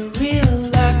might be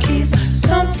real, like he's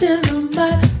something I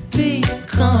might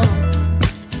become.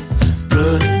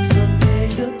 Running from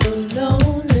mayor of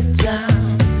Lonely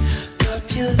Town,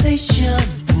 population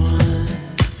 1.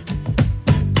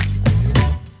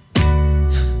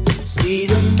 See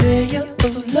the mayor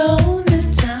of Lonely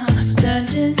Town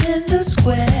standing in the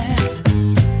square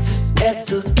at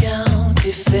the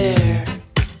county fair,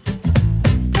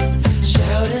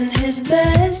 shouting his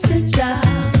message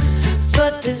out,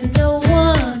 but there's no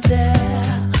one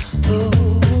there. Oh,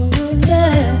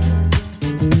 yeah.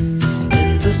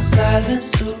 And the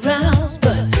silence surrounds,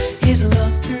 but he's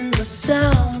lost in the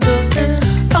sound of an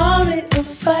army of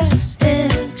fifes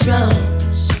and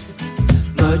drums,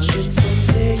 marching from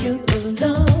mayor of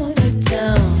Lonely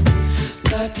Town,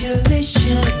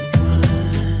 population 1.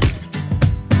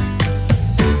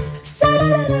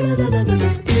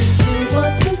 If you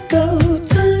want to go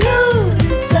to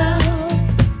Lonely Town,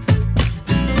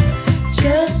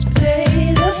 just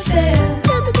pay the fare.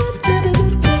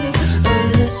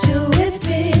 Unless you're with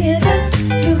me, then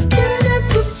you get it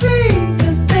for free.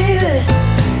 'Cause baby,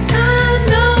 I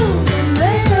know the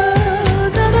mayor.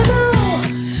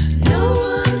 No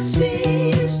one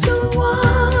seems to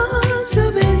want to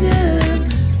be near.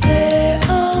 They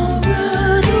all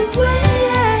run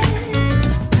away,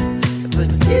 but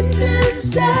deep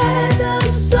inside the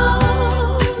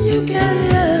soul, you can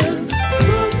hear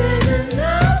running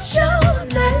out your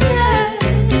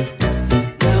name.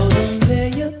 Now the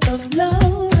mayor of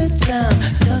Lonely Town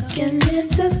tucking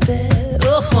into bed.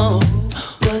 Oh,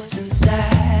 what's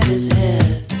inside his head?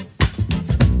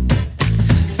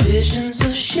 Visions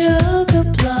of sugar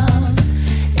plums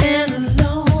and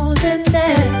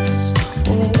loneliness.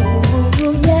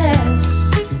 Oh, yes.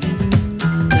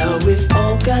 Now we've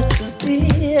all got to be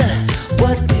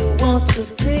what we want to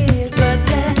be, but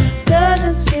that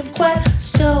doesn't seem quite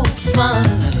so fun.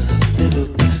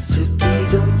 To be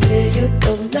the mayor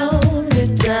of Lonely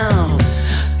Town,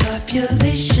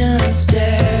 population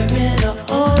staring a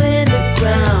hole in the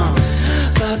ground,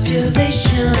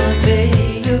 population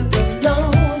mayor of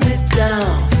Lonely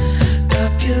Town,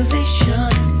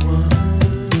 population 1.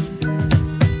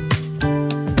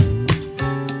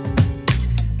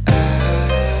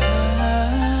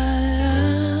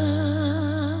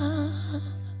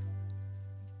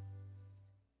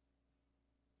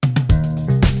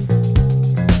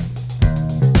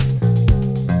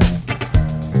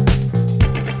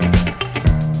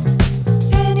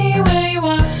 Anywhere you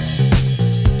are,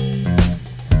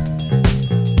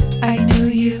 I knew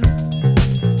you.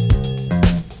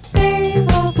 Same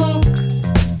old book.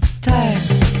 Time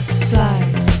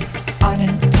flies on a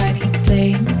tiny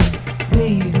plane.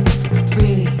 Will you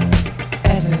really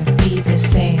ever be the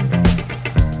same?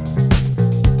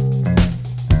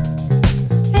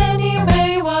 Anywhere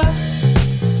you are,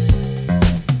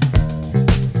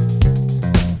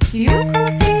 you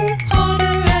could be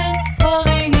harder and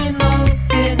falling in love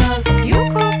enough. You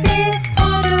could be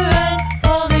harder and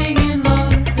falling in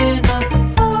love enough.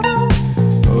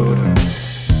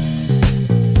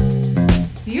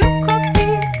 You could be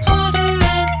harder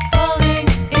and falling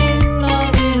in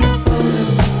love enough.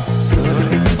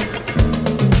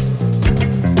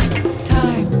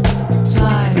 Time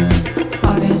flies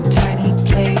on a tiny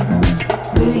plane.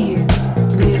 Will you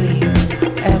really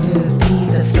ever be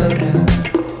the photo?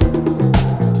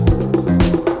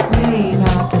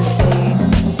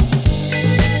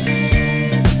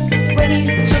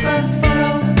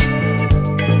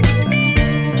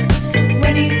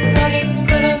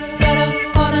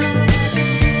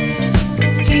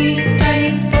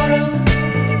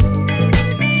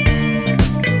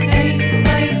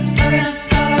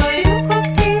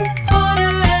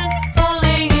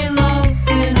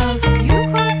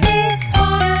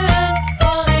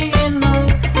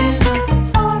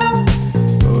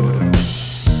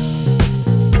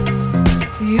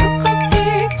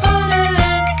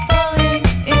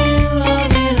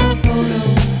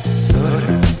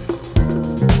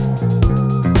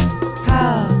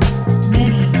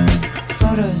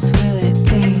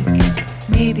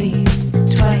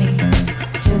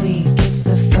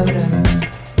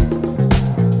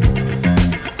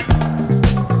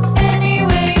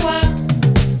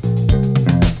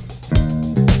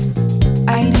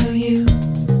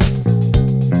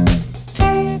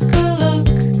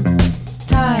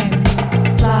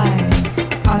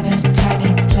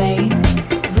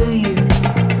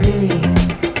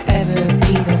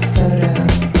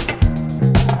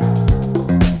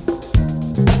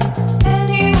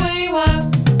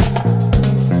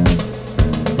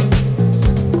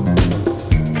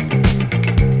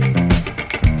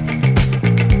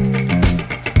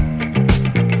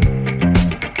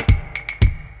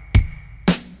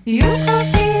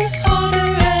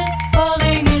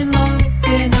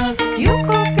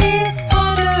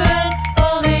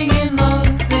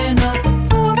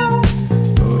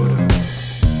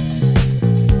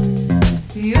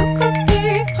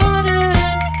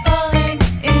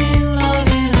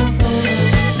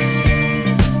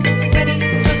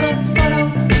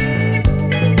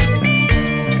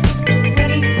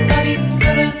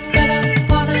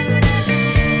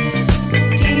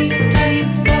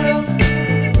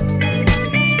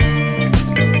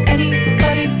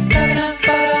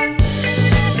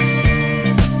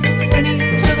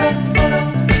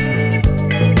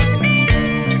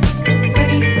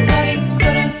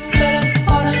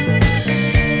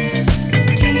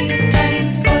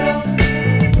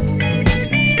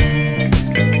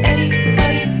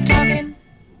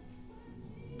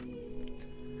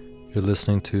 You're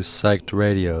listening to Psyched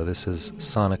Radio. This is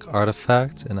Sonic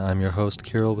Artifact, and I'm your host,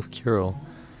 Kirill with Kirill,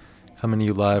 coming to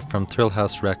you live from Thrill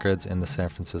House Records in the San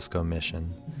Francisco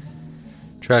Mission.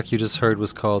 The track you just heard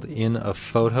was called In a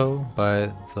Photo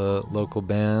by the local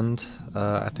band.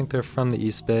 I think they're from the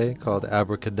East Bay, called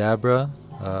Abracadabra,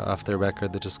 off their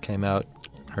record that just came out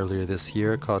earlier this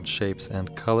year called Shapes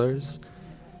and Colors.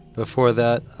 Before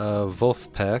that,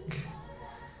 Wolfpack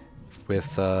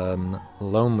with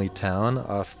Lonely Town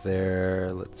off their,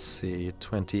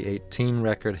 2018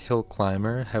 record Hill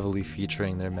Climber, heavily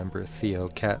featuring their member Theo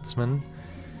Katzman.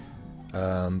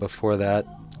 Before that,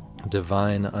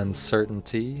 Divine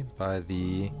Uncertainty by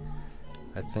the,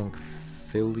 I think,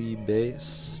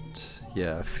 Philly-based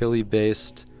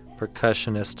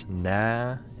percussionist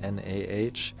Nah,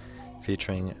 N-A-H,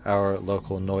 featuring our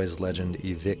local noise legend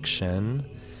Eviction.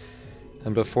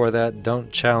 And before that,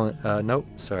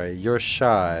 You're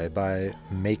Shy by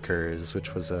Makers,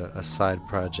 which was a side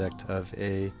project of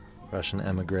a Russian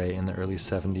emigre in the early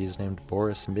 70s named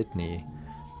Boris Mitny.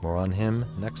 More on him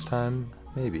next time,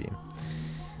 maybe.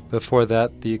 Before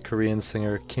that, the Korean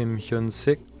singer Kim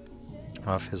Hyun-sik,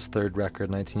 off his third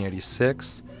record,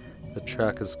 1986. The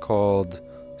track is called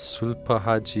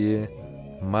Sulpahaji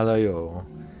Malayo.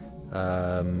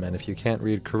 And if you can't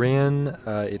read Korean,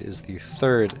 it is the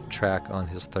third track on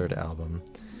his third album.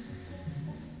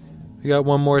 We got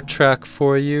one more track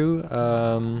for you.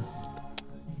 I've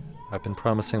been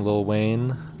promising Lil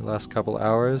Wayne the last couple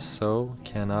hours, so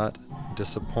cannot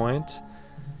disappoint.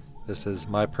 This is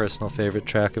my personal favorite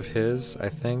track of his, I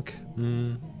think.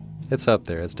 It's up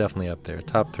there. It's definitely up there.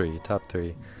 Top three.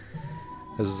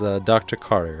 This is Dr.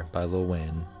 Carter by Lil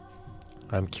Wayne.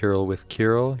 I'm Kirill with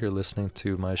Kirill. You're listening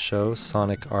to my show,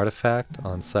 Sonic Artifact,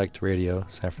 on Psyched Radio,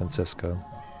 San Francisco.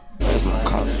 Where's my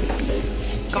coffee?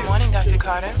 Good morning, Dr.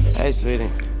 Carter. Hey,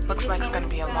 sweetie. Looks like it's going to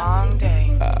be a long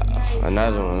day.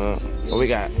 Another one, What we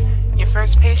got? Your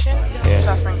first patient is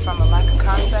suffering from a lack of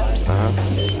concepts,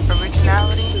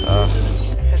 originality,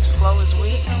 his flow is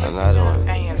weak, another one.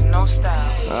 And he has no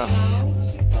style.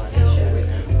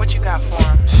 What you got for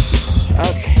him?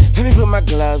 Okay, let me put my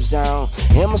gloves on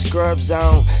and my scrubs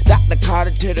on. Dr. Carter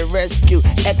to the rescue.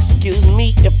 Excuse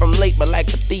me if I'm late, but like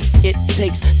a thief, it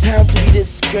takes time to be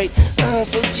this great.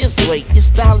 So just wait. Your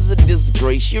style is a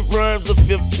disgrace. Your rhymes are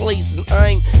fifth place, and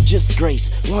I'm just grace.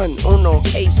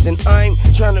 1-0 ace, and I'm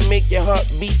trying to make your heart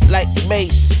beat like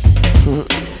bass.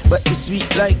 But it's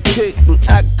sweet like cake, and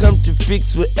I come to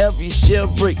fix whatever you shall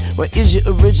break. What is your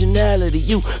originality?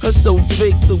 You are so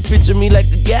fake, so picture me like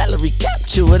a gallery.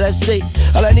 Capture what I say.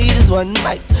 All I need is one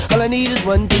mic, all I need is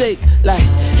one take. Like,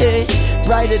 hey,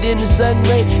 brighter than the sun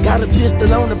ray. Got a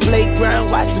pistol on the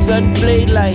playground, watch the gun play like